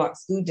of the Little Rock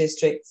School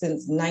District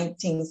since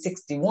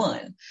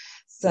 1961.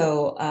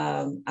 So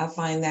I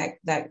find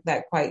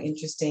that quite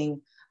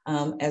interesting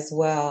as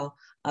well.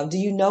 Do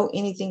you know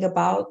anything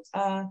about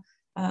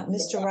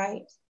Mr.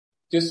 Wright?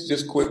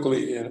 Just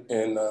quickly,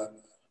 and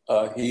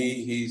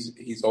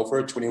he's over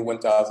a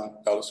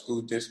 $21,000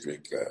 school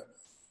district.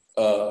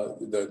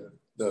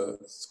 The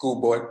school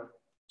board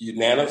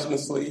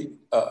unanimously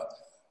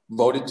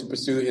voted to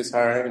pursue his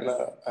hiring.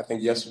 I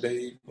think yesterday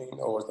evening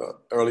or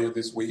earlier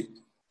this week.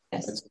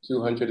 Yes. It's a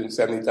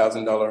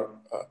 $270,000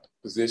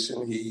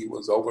 position. He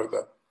was over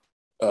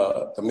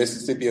the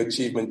Mississippi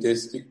Achievement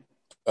District,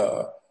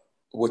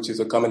 which is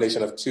a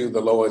combination of two,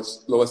 the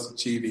lowest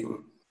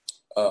achieving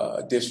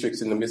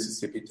districts in the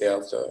Mississippi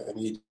Delta, and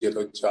he did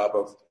a job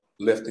of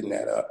lifting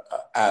that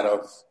out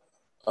of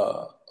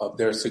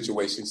their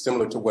situation,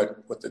 similar to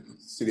what the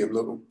city of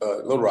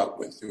Little Rock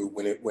went through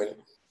when it went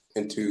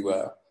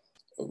into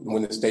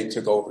when the state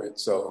took over it.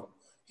 So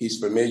he's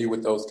familiar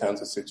with those kinds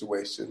of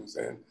situations,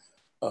 and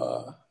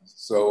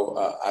so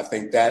I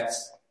think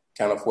that's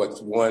kind of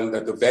what's one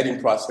that the vetting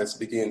process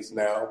begins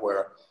now,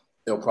 where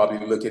they'll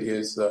probably look at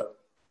his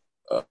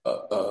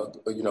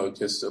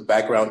just a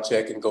background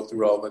check and go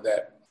through all of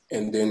that.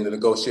 And then the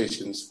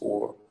negotiations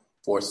for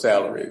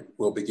salary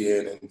will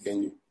begin. And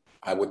then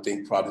I would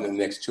think probably in the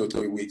next 2 or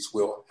 3 weeks,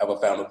 we'll have a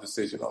final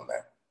decision on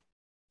that.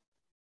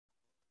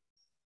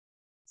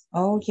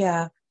 Oh,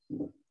 yeah.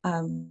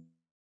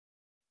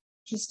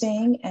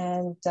 Interesting.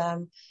 And,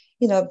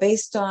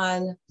 based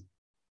on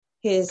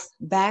his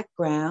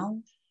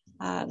background,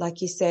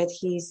 like you said,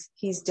 he's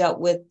dealt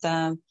with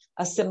a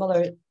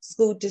similar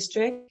school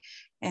district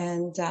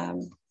and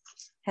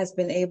has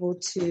been able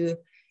to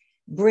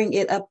bring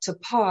it up to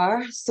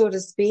par, so to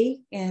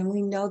speak. And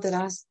we know that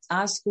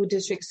our school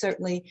district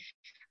certainly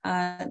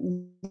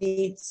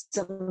needs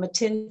some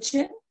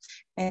attention.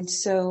 And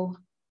so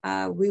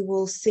we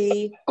will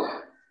see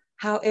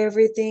how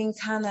everything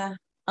kind of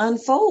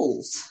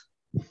unfolds.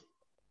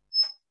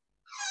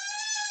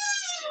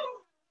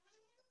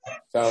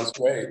 Sounds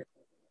great.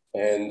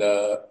 And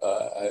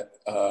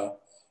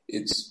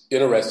it's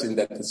interesting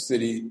that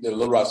the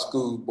Little Rock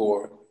School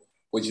Board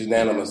was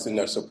unanimous in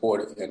their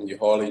support, and you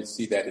hardly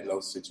see that in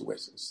those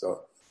situations.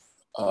 So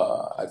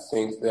I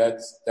think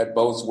that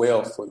bodes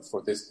well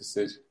for this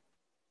decision.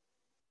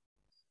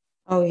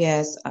 Oh,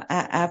 yes,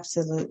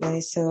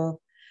 absolutely.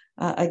 So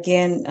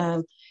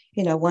again,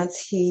 once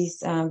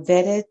he's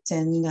vetted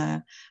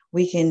and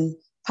we can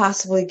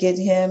possibly get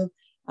him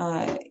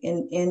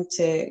in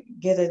to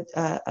get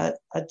a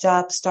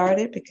job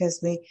started,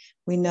 because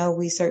we know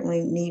we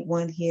certainly need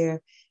one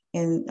here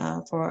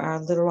for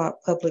our Little Rock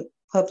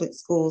public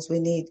schools. We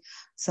need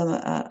some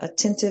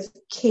attentive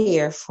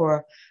care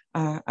for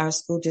our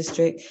school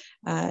district,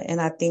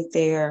 and I think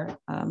they're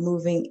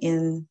moving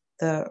in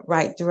the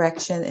right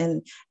direction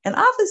and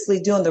obviously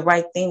doing the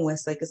right thing,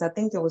 Wesley, because I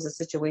think there was a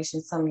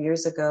situation some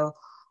years ago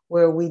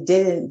where we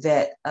didn't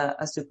vet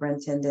a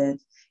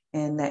superintendent,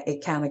 and that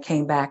it kind of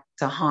came back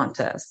to haunt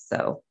us.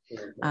 So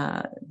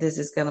this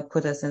is going to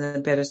put us in a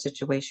better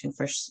situation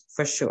for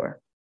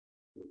sure.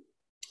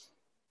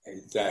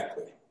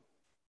 Exactly.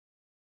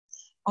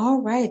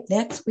 All right.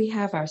 Next, we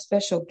have our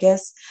special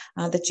guest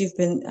that you've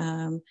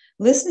been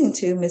listening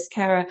to, Miss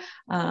Cara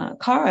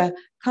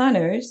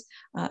Connors,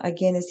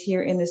 again, is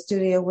here in the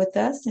studio with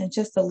us. And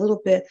just a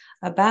little bit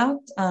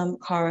about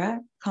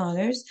Cara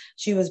Connors.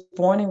 She was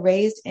born and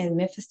raised in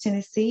Memphis,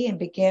 Tennessee, and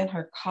began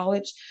her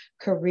college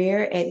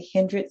career at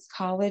Hendrix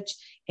College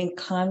in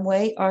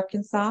Conway,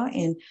 Arkansas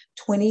in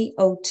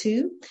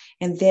 2002.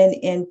 And then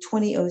in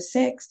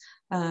 2006,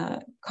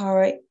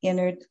 Cara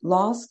entered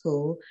law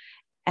school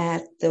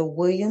at the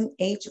William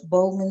H.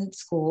 Bowman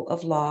School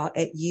of Law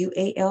at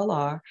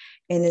UALR,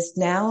 and is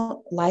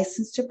now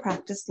licensed to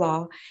practice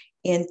law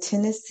in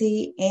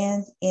Tennessee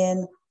and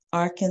in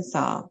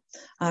Arkansas.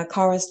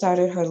 Cara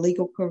started her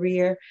legal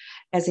career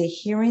as a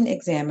hearing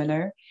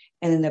examiner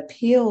and an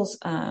appeals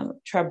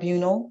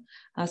tribunal.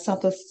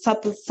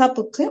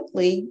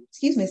 Subsequently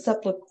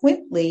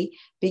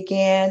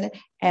began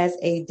as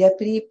a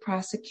deputy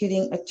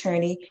prosecuting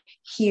attorney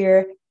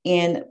here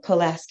in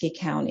Pulaski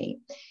County.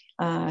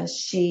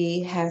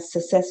 She has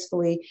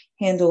successfully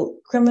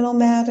handled criminal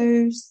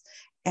matters,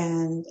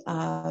 and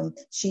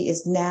she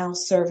is now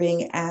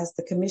serving as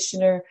the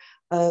commissioner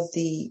of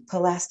the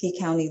Pulaski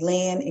County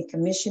Land and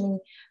Commissioning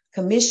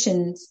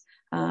commissions,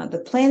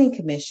 the planning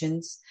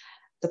commissions,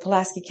 the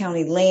Pulaski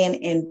County Land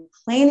and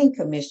Planning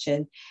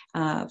Commission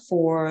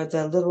for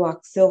the Little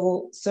Rock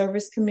Civil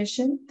Service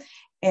Commission.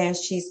 And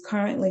she's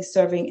currently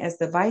serving as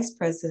the vice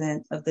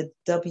president of the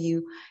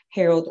W.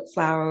 Harold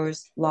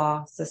Flowers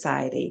Law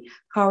Society.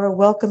 Cara,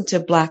 welcome to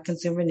Black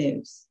Consumer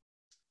News.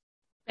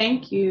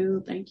 Thank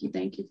you. Thank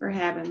you for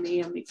having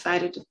me. I'm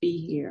excited to be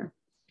here.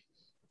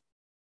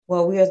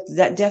 Well, we are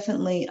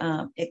definitely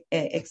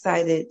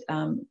excited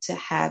to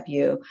have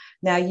you.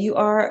 Now, you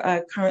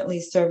are currently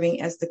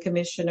serving as the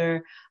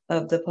commissioner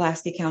of the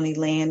Pulaski County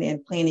Land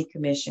and Planning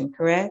Commission,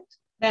 correct?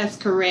 That's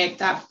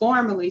correct. I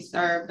formerly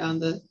served on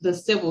the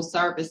Civil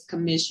Service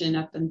Commission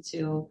up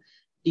until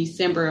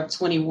December of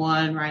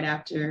 21, right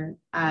after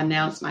I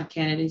announced my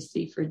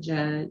candidacy for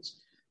judge.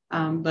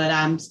 But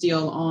I'm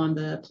still on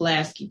the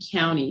Pulaski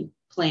County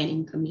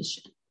Planning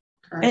Commission.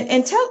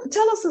 And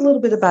tell us a little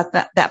bit about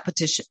that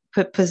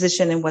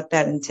position and what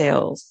that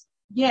entails.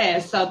 Yeah,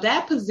 so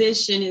that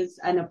position is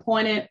an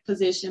appointed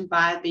position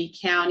by the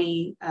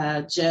county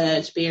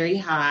judge, Barry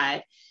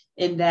Hyde.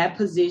 And that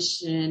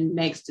position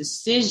makes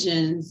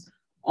decisions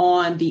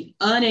on the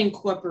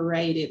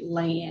unincorporated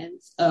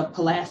lands of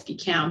Pulaski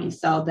County.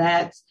 So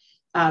that's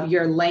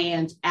your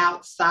lands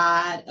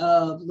outside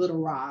of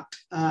Little Rock.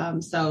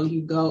 So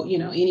you go,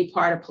 any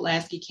part of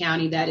Pulaski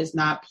County that is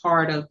not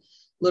part of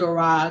Little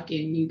Rock,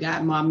 and you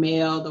got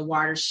Maumelle, the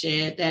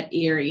watershed, that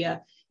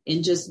area,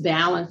 and just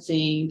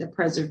balancing the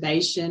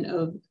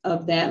preservation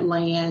of that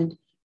land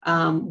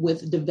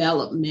with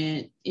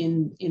development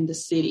in the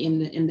city,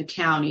 in the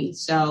county.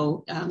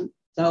 So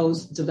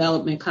those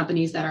development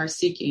companies that are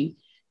seeking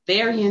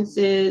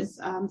variances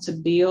to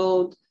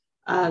build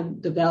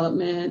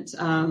development,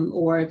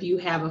 or if you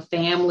have a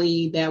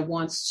family that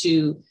wants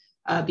to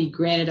be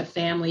granted a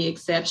family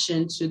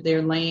exception to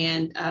their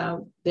land,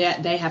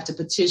 that they have to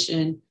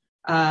petition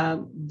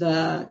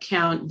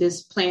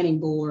this planning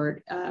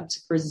board to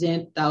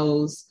present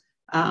those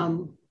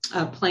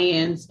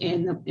plans,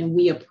 and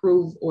we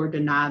approve or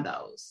deny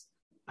those.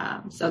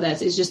 So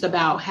it's just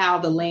about how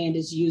the land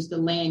is used, the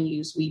land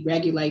use. We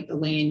regulate the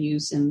land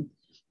use in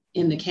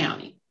the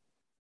county.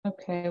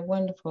 Okay,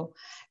 wonderful.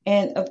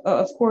 And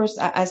of course,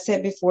 I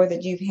said before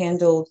that you've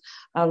handled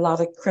a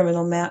lot of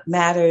criminal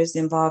matters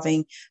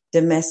involving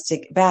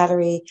domestic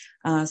battery,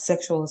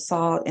 sexual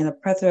assault, and a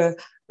plethora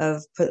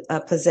of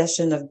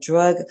possession of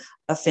drug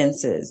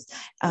offenses.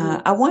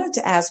 I wanted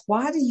to ask,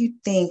 why do you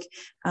think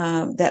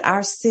that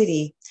our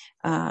city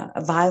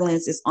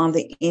violence is on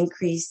the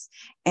increase,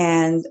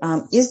 and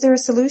is there a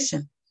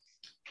solution?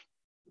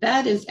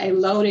 That is a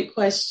loaded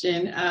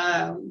question.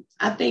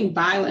 I think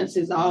violence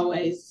has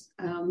always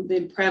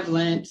been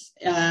prevalent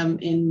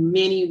in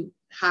many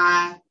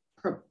high,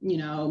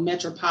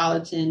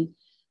 metropolitan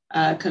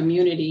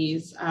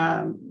communities.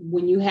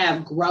 When you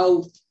have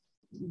growth,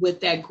 with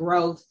that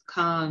growth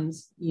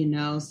comes,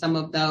 some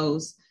of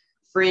those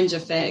fringe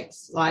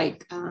effects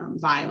like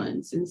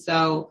violence. And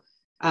so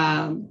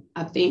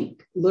I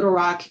think Little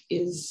Rock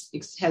has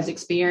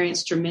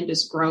experienced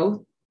tremendous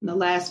growth in the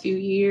last few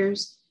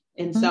years.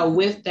 And so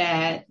with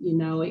that,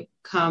 it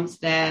comes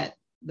the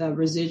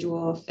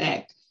residual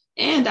effect.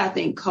 And I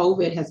think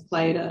COVID has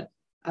played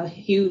a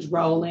huge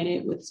role in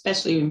it,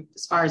 especially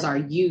as far as our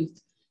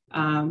youth,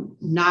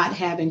 not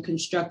having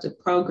constructive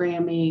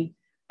programming,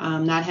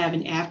 not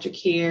having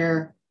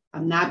aftercare,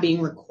 not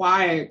being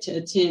required to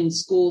attend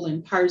school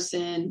in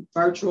person,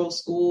 virtual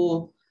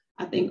school.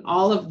 I think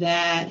all of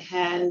that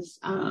has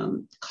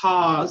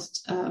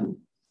caused,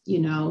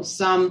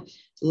 some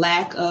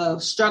lack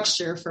of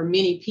structure for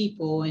many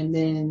people. And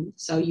then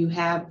so you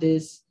have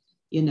this,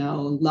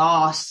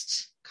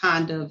 lost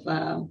kind of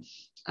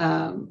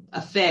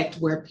effect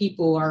where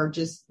people are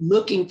just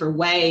looking for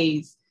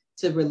ways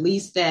to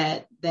release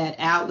that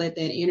outlet,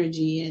 that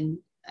energy, and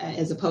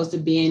as opposed to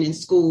being in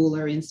school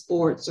or in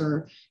sports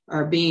or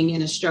being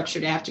in a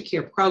structured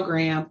aftercare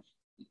program.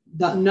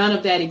 None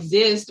of that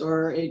exists,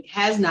 or it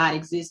has not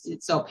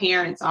existed. So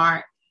parents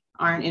aren't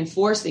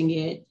enforcing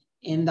it,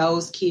 and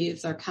those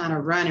kids are kind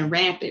of running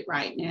rampant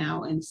right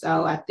now. And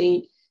so I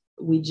think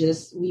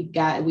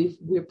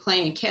we're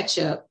playing catch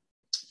up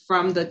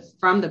from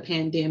the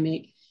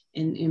pandemic,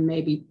 and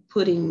maybe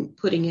putting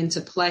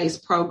into place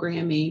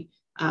programming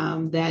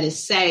that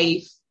is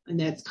safe and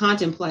that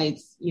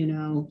contemplates,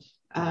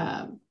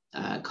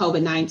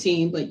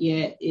 COVID-19, but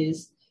yet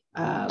is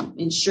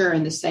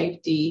ensuring the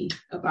safety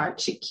of our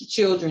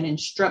children and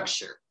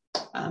structure.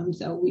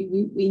 So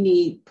we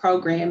need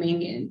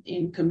programming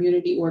and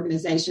community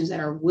organizations that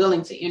are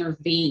willing to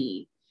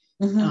intervene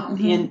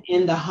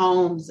in the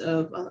homes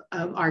of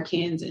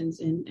Arkansans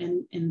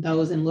and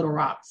those in Little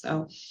Rock.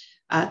 So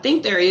I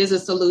think there is a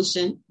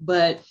solution,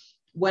 but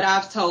what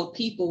I've told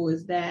people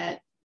is that,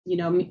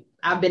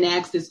 I've been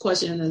asked this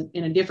question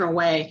in a different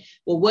way.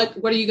 Well, what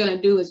are you going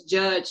to do as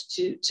judge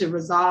to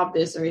resolve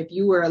this? Or if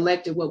you were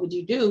elected, what would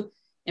you do?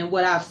 And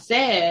what I've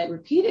said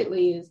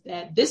repeatedly is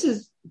that this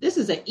is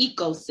an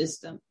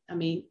ecosystem. I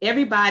mean,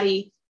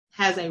 everybody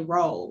has a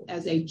role.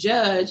 As a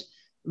judge,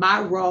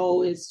 my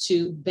role is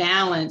to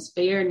balance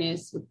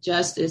fairness with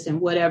justice,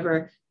 and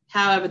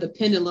however the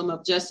pendulum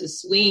of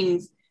justice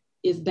swings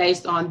is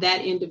based on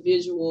that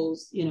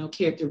individual's,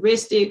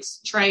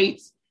 characteristics,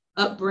 traits,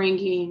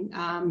 upbringing,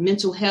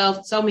 mental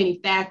health, so many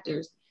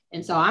factors.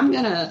 And so I'm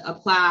going to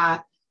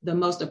apply the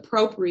most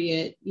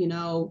appropriate,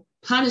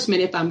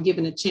 punishment if I'm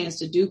given a chance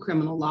to do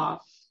criminal law.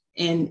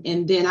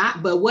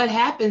 But what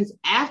happens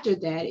after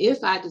that,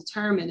 if I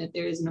determine that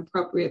there is an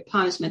appropriate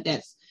punishment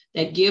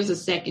that gives a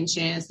second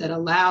chance, that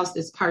allows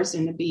this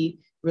person to be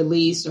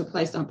released or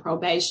placed on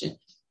probation,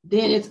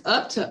 then it's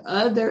up to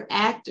other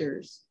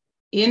actors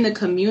in the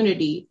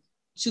community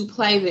to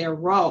play their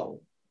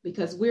role,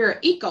 because we're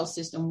an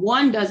ecosystem.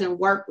 One doesn't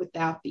work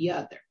without the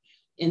other.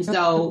 And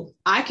so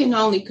I can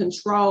only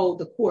control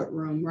the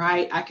courtroom,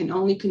 right? I can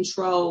only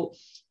control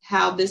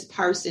how this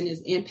person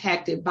is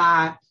impacted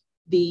by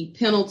the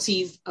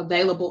penalties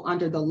available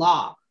under the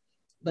law.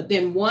 But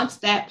then once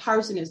that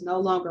person is no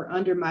longer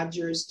under my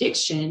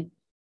jurisdiction,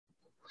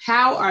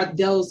 how are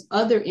those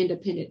other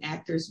independent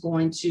actors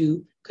going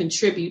to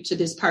contribute to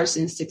this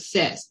person's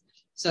success?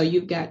 So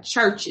you've got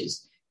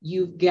churches,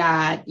 you've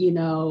got,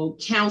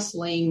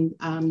 counseling,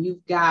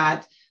 you've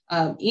got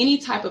any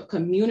type of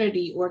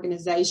community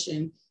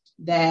organization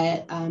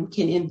that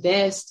can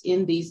invest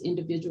in these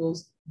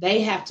individuals.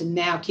 They have to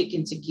now kick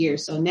into gear.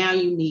 So now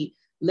you need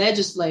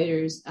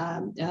legislators,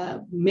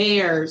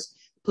 mayors,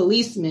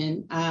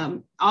 policemen,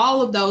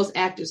 all of those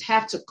actors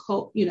have to,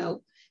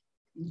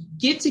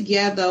 get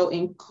together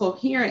and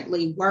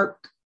coherently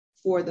work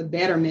for the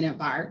betterment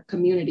of our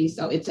community.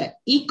 So it's an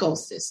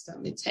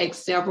ecosystem. It takes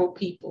several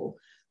people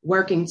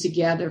working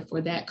together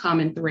for that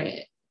common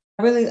thread.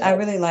 I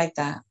really like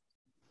that.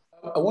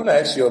 I want to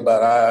ask you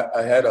about,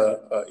 I had an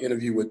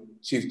interview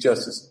with Chief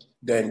Justice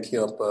Dan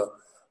Kemp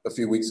a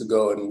few weeks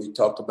ago, and we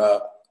talked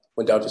about,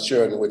 went down to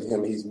Sheridan with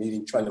him. He's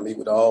trying to meet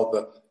with all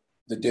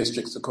the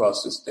districts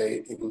across the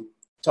state, and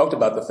talked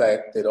about the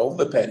fact that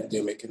over the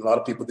pandemic, and a lot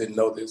of people didn't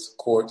know this,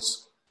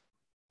 courts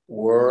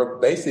were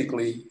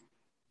basically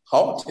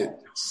halted.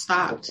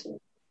 Stopped.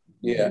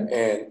 Yeah,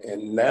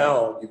 and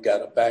now you've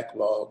got a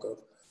backlog of,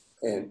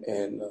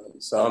 and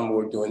some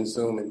were doing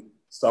Zoom, and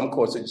some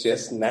courts are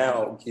just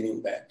now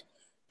getting back.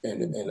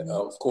 And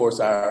of course,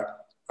 our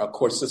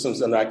court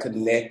systems are not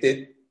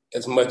connected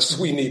as much as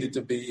we needed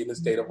to be in the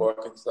state of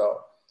Arkansas.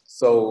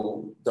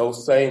 So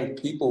those same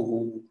people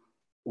who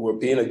were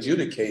being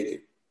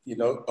adjudicated,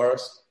 are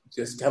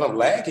just kind of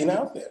lagging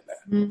out there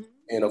now. Mm-hmm.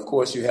 And of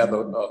course, you have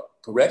a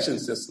correction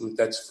system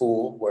that's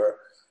full, where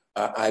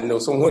I know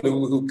someone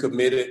who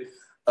committed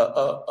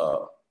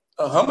a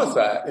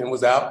homicide and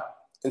was out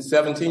in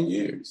 17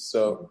 years.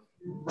 So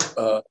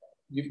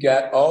you've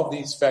got all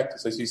these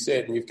factors, as you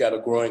said, and you've got a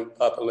growing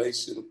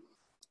population.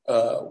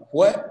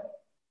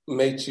 What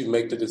made you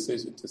make the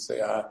decision to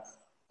say,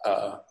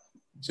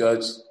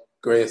 Judge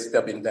Gray is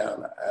stepping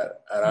down,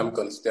 and I'm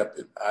going to step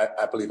in?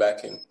 I believe I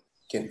can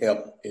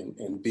help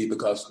and be,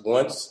 because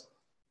once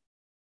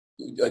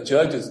a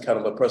judge is kind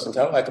of a person,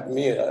 kind of like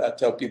me, I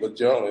tell people,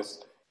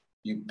 journalists,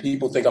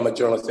 people think I'm a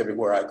journalist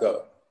everywhere I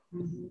go.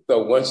 Mm-hmm.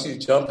 So once you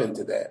jump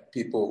into that,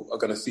 people are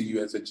going to see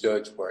you as a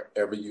judge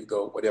wherever you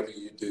go, whatever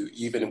you do,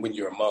 even when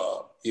you're a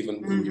mom,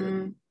 even when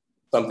you're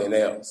something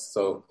else.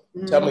 So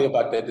tell me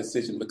about that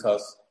decision,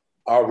 because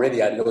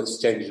already I know it's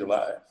changed your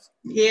life.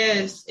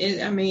 Yes.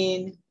 It's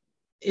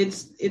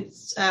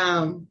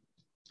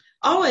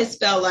always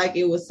felt like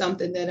it was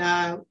something that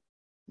I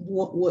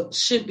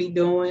should be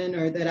doing,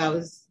 or that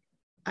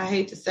I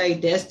hate to say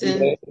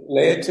destined.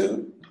 Led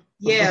to?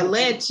 Yeah,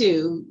 led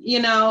to.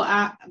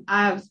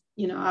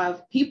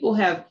 People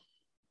have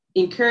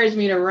encouraged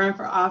me to run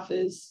for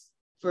office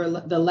for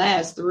the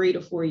last 3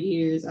 to 4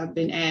 years. I've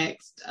been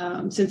asked,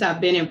 since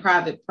I've been in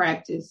private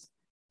practice,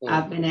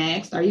 I've been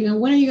asked, when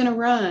are you going to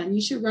run?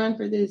 You should run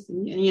for this.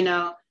 And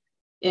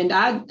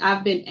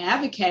I've been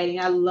advocating.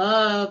 I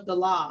love the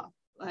law.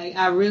 Like,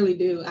 I really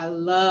do. I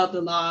love the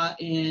law,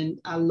 and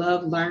I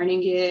love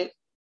learning it.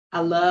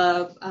 I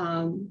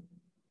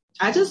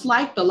just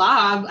like the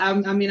law.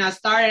 I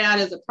started out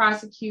as a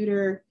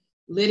prosecutor,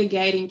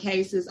 litigating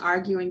cases,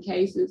 arguing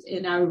cases,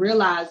 and I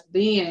realized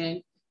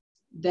then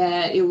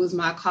that it was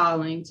my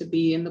calling to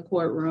be in the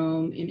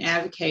courtroom and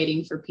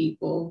advocating for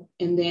people.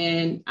 And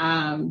then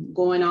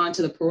going on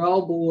to the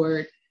parole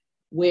board,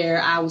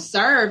 where I was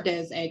served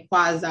as a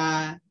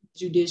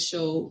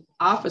quasi-judicial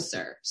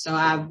officer. So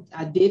I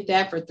did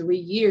that for 3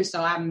 years.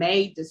 So I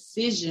made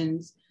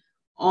decisions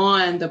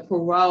on the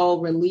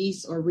parole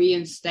release or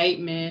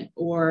reinstatement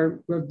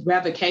or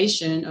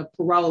revocation of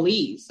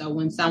parolees. So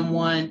when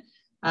someone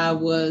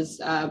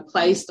was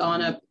placed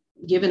on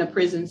given a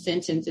prison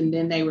sentence and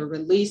then they were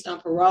released on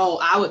parole,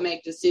 I would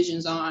make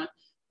decisions on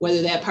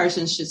whether that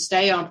person should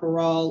stay on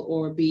parole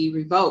or be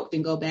revoked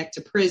and go back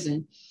to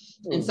prison.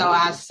 Mm-hmm. And so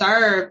I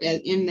served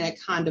in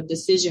that kind of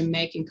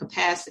decision-making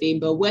capacity.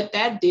 But what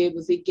that did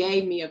was it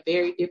gave me a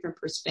very different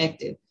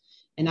perspective.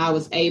 And I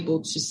was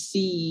able to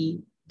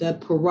see the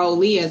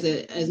parolee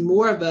as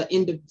more of an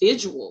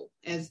individual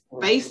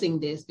facing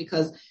this,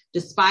 because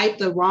despite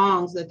the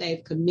wrongs that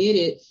they've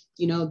committed,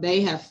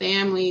 they have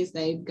families,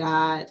 they've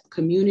got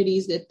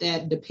communities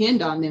that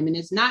depend on them. And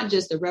it's not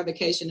just the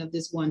revocation of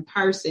this one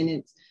person.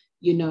 It's,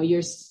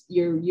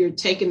 you're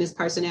taking this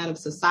person out of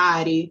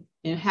society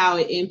and how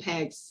it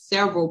impacts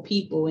several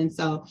people. And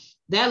so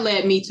that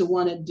led me to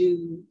want to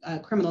do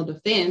criminal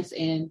defense.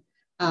 And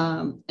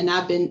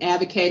I've been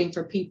advocating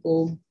for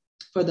people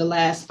for the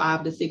last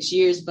 5 to 6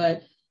 years,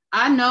 but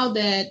I know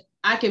that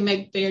I can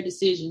make fair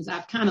decisions.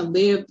 I've kind of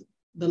lived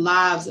the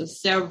lives of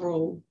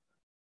several,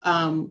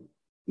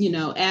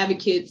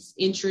 advocates'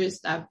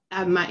 interests.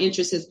 My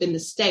interest has been the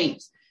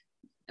states.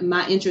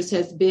 My interest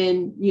has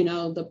been,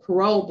 the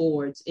parole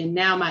boards. And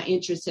now my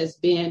interest has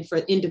been for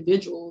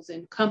individuals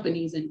and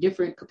companies in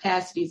different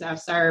capacities I've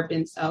served.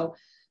 And so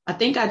I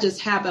think I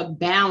just have a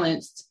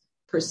balanced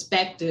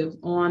perspective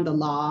on the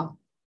law.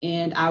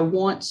 And I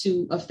want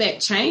to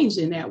affect change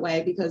in that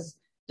way, because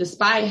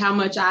despite how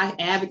much I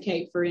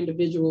advocate for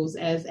individuals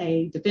as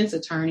a defense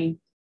attorney,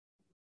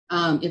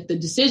 if the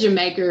decision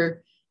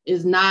maker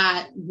is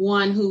not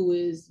one who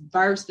is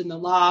versed in the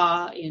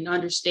law and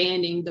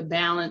understanding the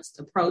balanced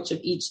approach of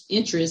each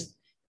interest,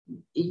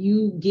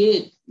 you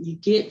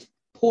get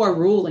poor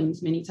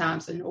rulings many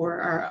times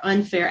or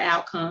unfair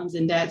outcomes.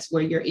 And that's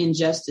where your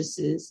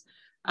injustices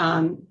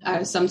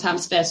are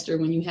sometimes fester,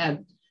 when you have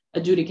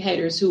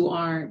adjudicators who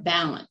aren't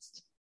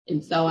balanced.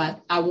 And so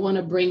I want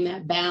to bring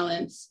that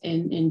balance.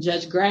 And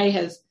Judge Gray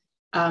has,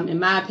 in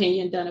my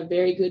opinion, done a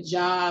very good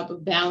job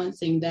of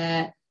balancing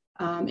that.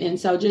 And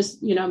so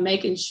just,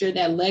 making sure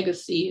that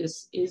legacy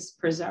is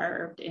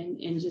preserved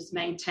and just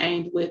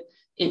maintained with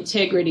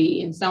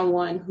integrity, and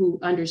someone who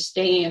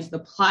understands the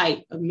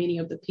plight of many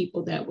of the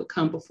people that would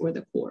come before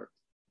the court.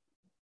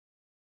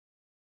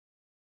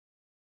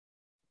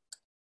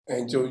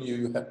 Angel,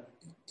 you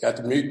got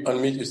to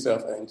unmute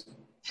yourself, Angel.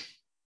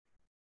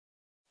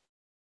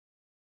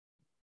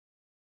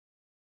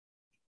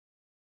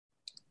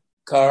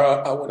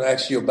 Cara, I want to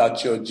ask you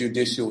about your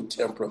judicial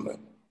temperament.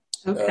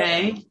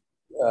 Okay.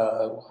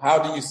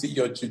 How do you see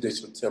your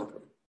judicial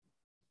temperament?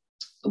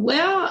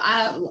 Well,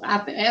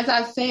 as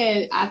I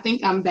said, I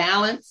think I'm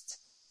balanced.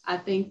 I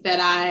think that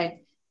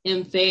I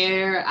am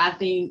fair. I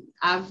think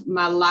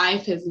my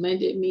life has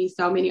lended me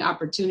so many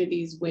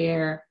opportunities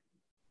where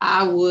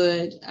I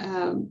would,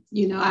 I've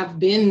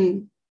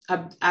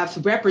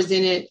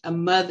represented a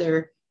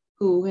mother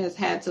who has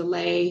had to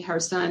lay her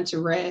son to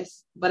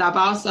rest, but I've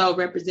also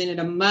represented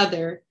a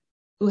mother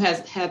who has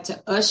had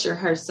to usher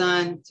her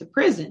son to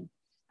prison.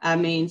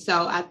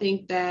 So I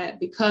think that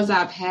because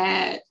I've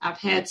had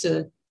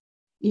to,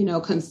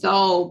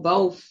 console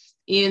both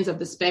ends of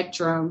the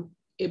spectrum,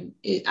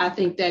 I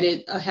think that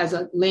it has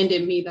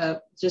lended me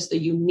just a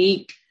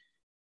unique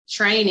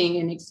training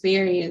and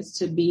experience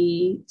to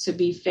be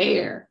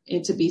fair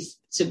and to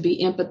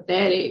be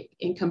empathetic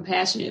and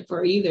compassionate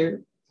for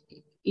either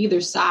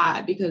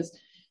side, because,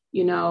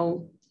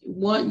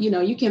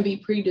 you can be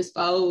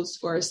predisposed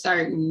for a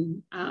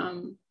certain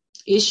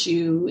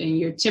issue, and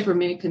your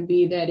temperament can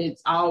be that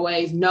it's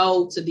always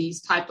no to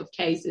these type of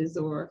cases,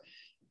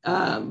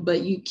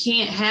 but you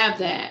can't have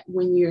that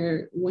when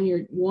you're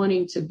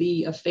wanting to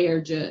be a fair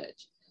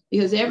judge,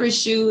 because every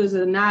shoe is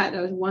not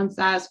a one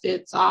size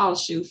fits all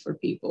shoe for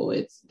people.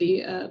 It's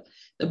the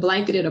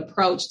blanketed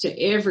approach to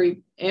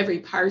every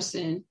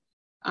person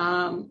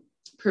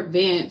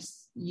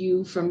prevents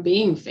you from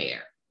being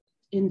fair.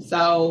 And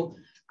so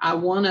I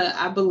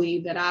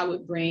believe that I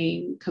would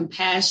bring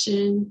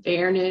compassion,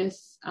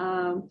 fairness,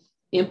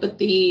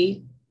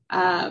 empathy,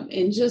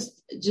 and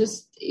just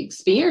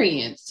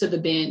experience to the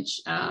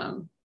bench.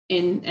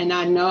 And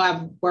I know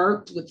I've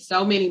worked with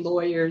so many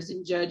lawyers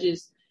and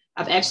judges.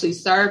 I've actually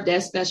served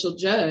as special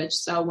judge.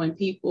 So when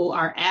people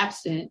are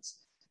absent,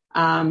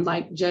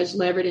 like Judge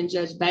Leverett and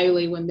Judge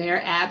Bailey, when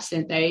they're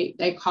absent,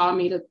 they call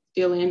me to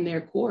fill in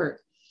their court.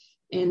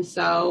 And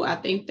so I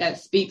think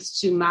that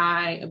speaks to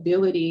my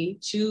ability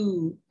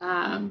to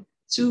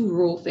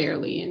rule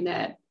fairly, and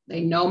that they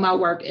know my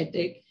work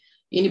ethic.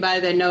 Anybody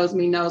that knows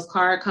me knows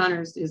Cara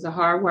Connors is a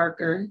hard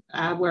worker.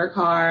 I work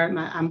hard.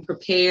 I'm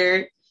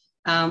prepared.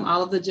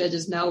 All of the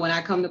judges know when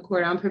I come to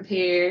court, I'm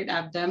prepared.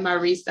 I've done my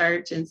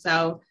research. And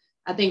so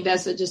I think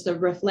that's just a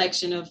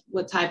reflection of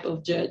what type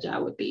of judge I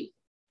would be.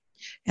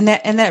 And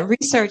that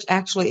research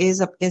actually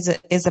is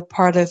a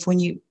part of when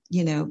you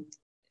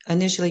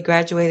initially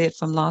graduated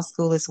from law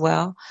school as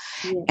well.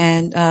 Yeah.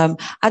 And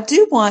I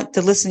do want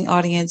the listening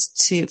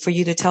audience for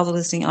you to tell the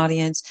listening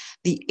audience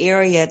the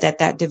area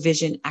that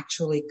division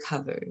actually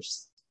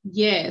covers.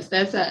 Yes,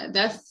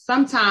 that's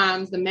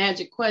sometimes the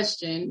magic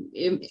question.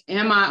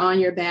 Am I on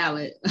your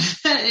ballot?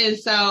 And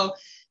so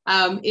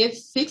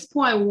it's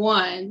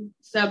 6.1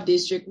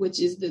 subdistrict,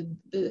 which is the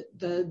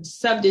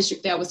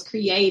subdistrict that was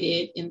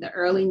created in the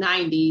early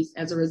 90s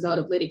as a result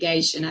of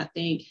litigation. I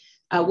think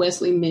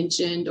Wesley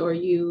mentioned, or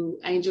you,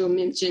 Angel,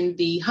 mentioned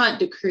the Hunt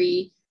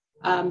decree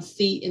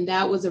seat, and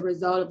that was a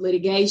result of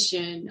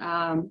litigation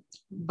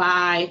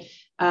by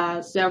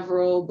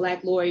several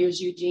Black lawyers,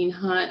 Eugene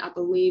Hunt, I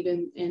believe,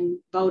 and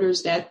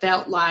voters that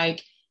felt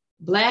like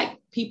Black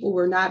people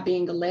were not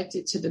being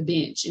elected to the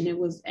bench. And it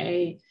was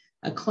a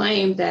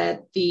claim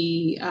that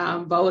the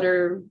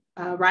Voter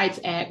Rights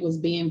Act was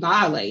being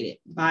violated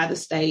by the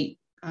state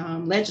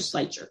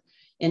legislature,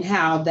 and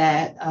how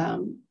that,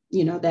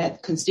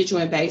 that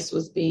constituent base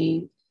was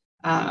being,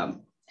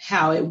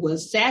 how it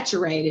was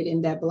saturated,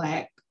 and that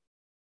Black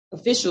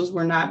officials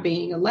were not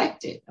being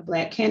elected,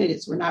 Black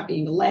candidates were not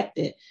being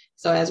elected.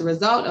 So as a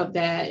result of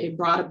that, it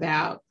brought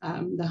about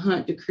the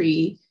Hunt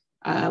Decree,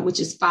 which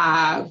is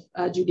 5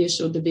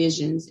 judicial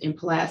divisions in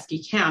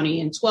Pulaski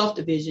County, and 12th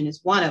Division is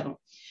one of them.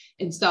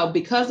 And so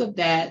because of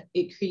that,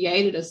 it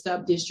created a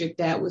sub-district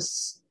that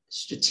was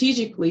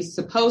strategically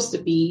supposed to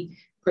be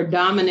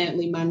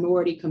predominantly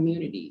minority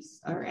communities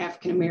or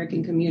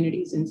African-American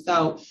communities. And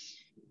so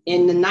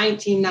in the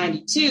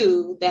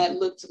 1992, that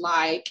looked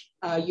like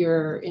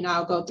and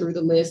I'll go through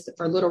the list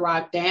for Little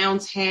Rock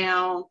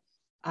downtown.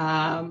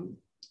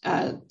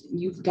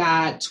 You've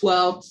got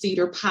 12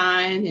 Cedar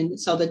Pine. And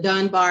so the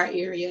Dunbar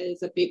area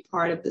is a big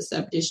part of the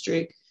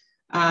sub-district.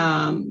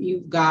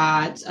 You've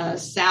got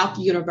South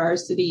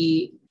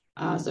University,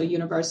 so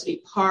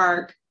University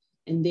Park,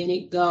 and then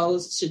it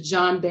goes to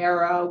John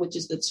Barrow, which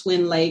is the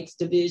Twin Lakes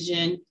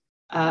division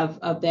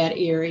of that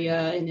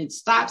area, and it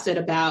stops at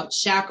about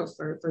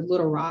Shackelford for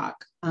Little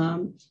Rock.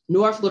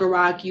 North Little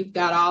Rock, you've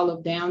got all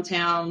of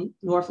downtown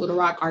North Little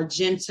Rock,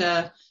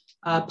 Argenta,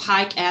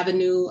 Pike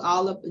Avenue,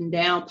 all up and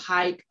down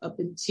Pike up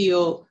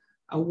until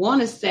I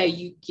want to say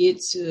you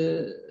get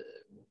to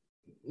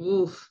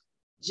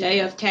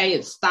JFK.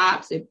 It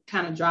stops, it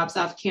kind of drops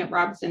off Camp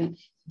Robinson.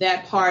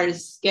 That part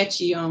is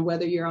sketchy on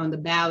whether you're on the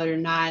ballot or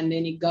not. And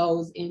then it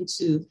goes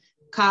into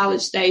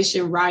College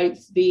Station,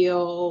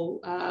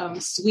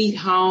 Wrightsville, Sweet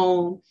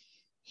Home,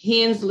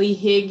 Hensley,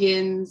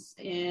 Higgins,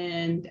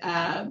 and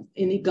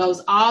it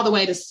goes all the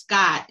way to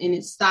Scott, and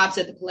it stops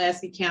at the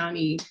Pulaski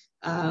County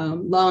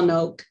Lone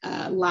Oak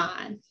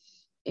line.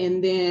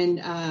 And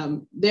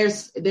then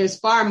there's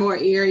far more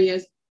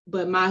areas,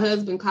 but my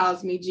husband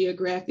calls me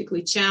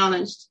geographically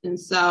challenged, and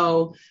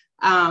so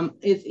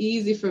it's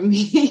easy for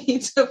me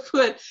to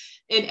put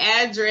an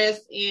address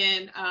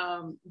in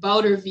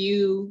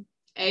VoterView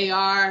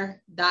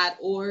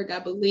ar.org, I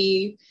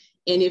believe.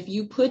 And if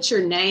you put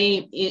your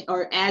name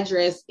or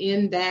address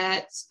in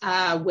that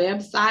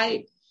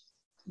website,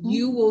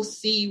 you will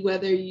see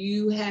whether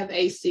you have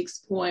a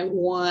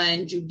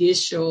 6.1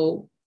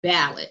 judicial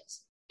ballot,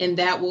 and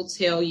that will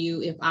tell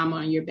you if I'm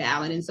on your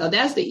ballot. And so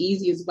that's the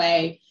easiest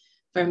way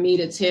for me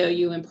to tell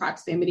you in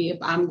proximity if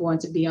I'm going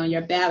to be on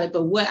your ballot.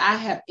 But what I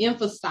have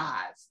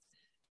emphasized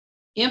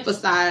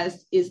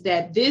is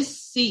that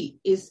this seat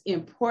is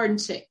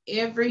important to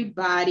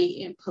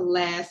everybody in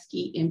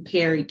Pulaski and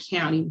Perry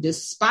County,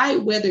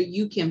 despite whether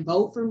you can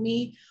vote for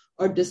me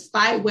or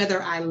despite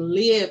whether I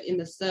live in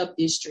the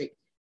sub-district.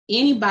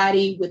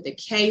 Anybody with a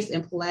case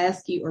in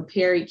Pulaski or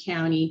Perry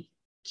County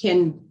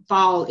can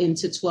fall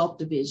into 12th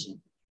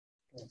Division.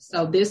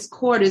 So this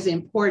court is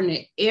important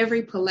to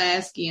every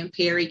Pulaski and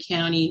Perry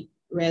County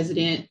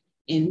resident,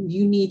 and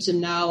you need to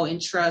know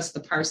and trust the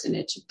person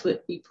that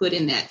we put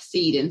in that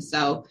seat. And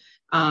so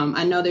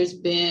I know there's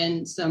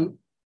been some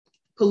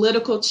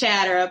political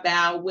chatter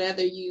about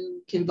whether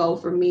you can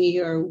vote for me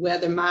or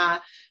whether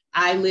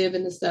I live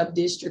in the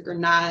sub-district or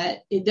not.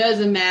 It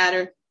doesn't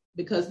matter,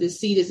 because this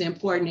seat is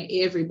important to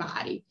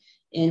everybody.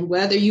 And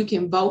whether you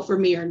can vote for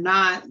me or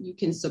not, you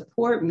can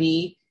support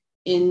me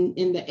in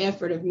the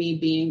effort of me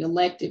being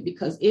elected,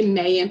 because it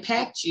may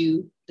impact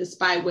you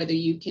despite whether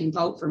you can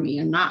vote for me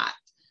or not.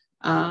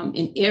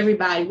 And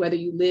everybody, whether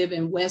you live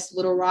in West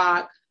Little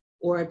Rock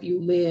or if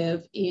you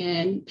live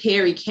in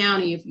Perry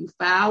County, if you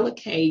file a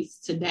case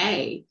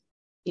today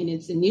and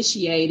it's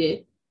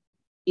initiated,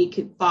 it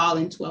could fall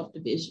in 12th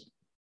Division.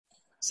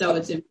 So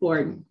it's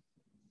important.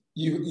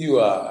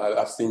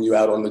 I've seen you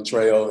out on the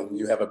trail, and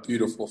you have a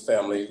beautiful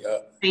family.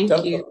 Thank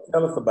you.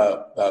 Tell us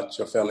about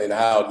your family and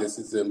how this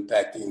is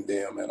impacting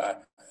them. And I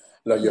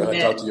know you're going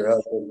to talk to your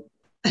husband.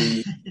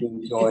 He's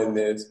enjoying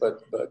this,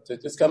 but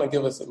just kind of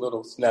give us a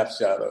little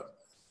snapshot of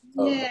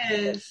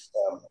yes.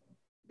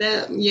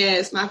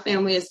 Yes, my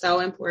family is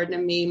so important to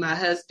me. My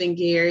husband,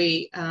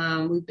 Gary,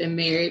 we've been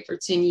married for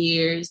 10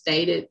 years,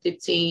 dated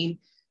 15.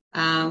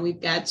 We've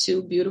got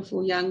 2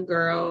 beautiful young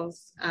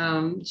girls,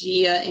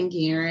 Gia and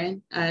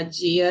Garen.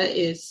 Gia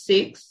is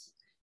 6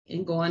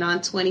 and going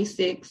on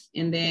 26.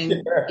 And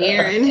then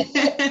Garen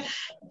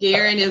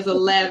is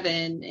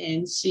 11,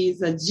 and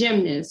she's a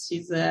gymnast.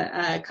 She's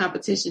a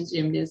competition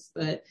gymnast,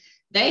 but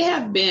they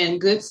have been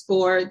good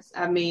sports.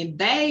 I mean,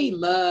 they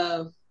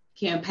love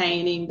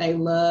campaigning. They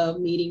love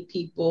meeting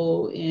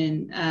people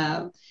and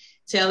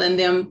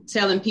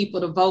telling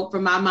people to vote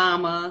for my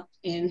mama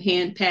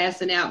and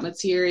passing out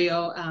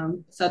material.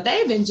 So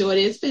they've enjoyed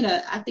it.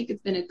 I think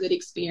it's been a good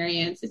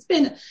experience. It's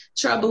been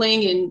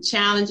troubling and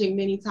challenging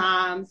many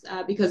times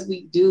because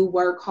we do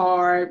work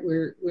hard.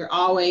 We're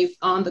always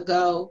on the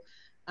go.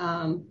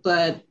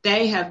 But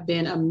they have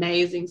been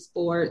amazing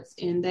sports,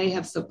 and they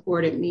have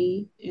supported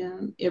me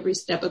every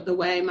step of the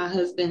way. My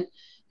husband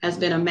has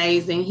been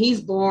amazing.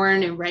 He's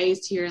born and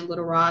raised here in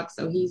Little Rock,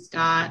 so he's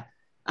got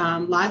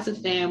lots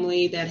of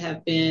family that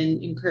have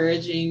been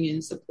encouraging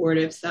and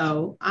supportive.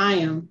 So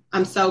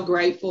I'm so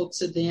grateful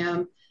to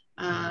them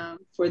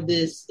for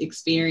this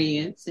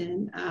experience.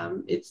 And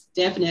it's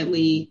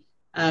definitely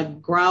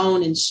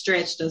grown and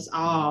stretched us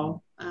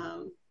all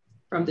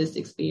from this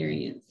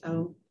experience.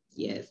 So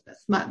yes,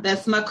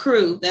 that's my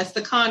crew. That's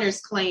the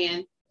Connors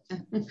clan.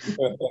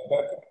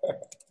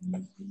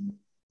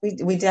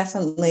 We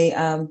definitely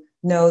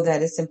know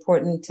that it's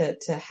important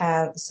to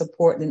have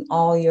support in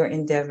all your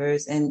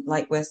endeavors. And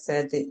like Wes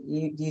said, that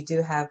you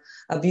do have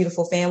a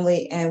beautiful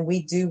family, and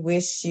we do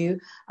wish you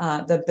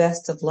the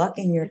best of luck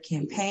in your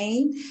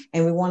campaign.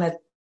 And we want to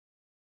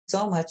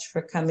so much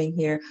for coming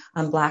here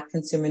on Black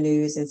Consumer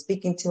News and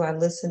speaking to our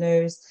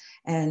listeners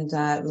and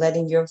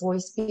letting your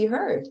voice be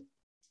heard.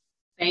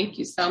 Thank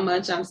you so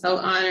much. I'm so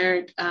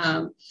honored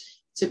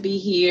to be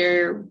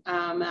here.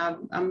 I'm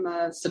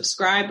a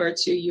subscriber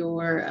to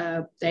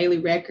your daily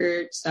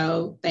record.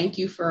 So thank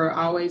you for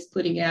always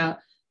putting out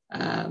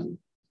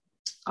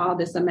all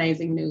this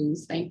amazing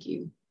news. Thank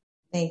you.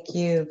 Thank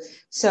you.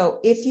 So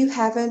if you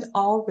haven't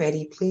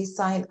already, please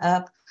sign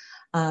up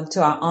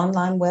to our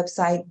online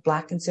website,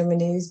 Black Consumer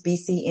News,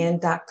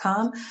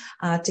 bcn.com,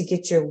 to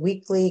get your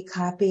weekly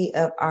copy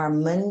of our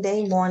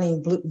Monday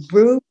morning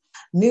brew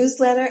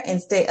newsletter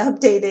and stay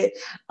updated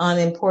on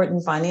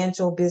important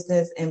financial,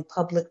 business, and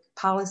public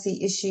policy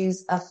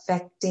issues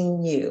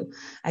affecting you.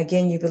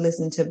 Again, you've been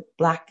listening to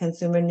Black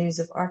Consumer News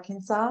of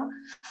Arkansas,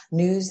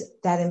 news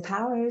that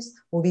empowers.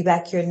 We'll be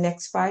back here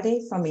next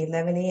Friday from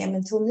 11 a.m.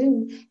 until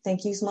noon.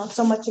 Thank you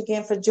so much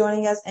again for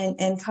joining us.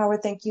 And Cara,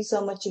 thank you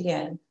so much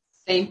again.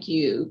 Thank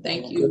you.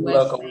 Thank you. Good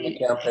luck on the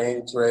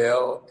campaign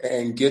trail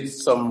and get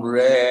some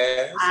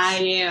rest. I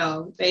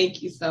am.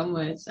 Thank you so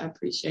much. I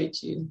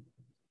appreciate you.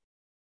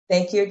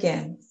 Thank you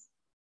again.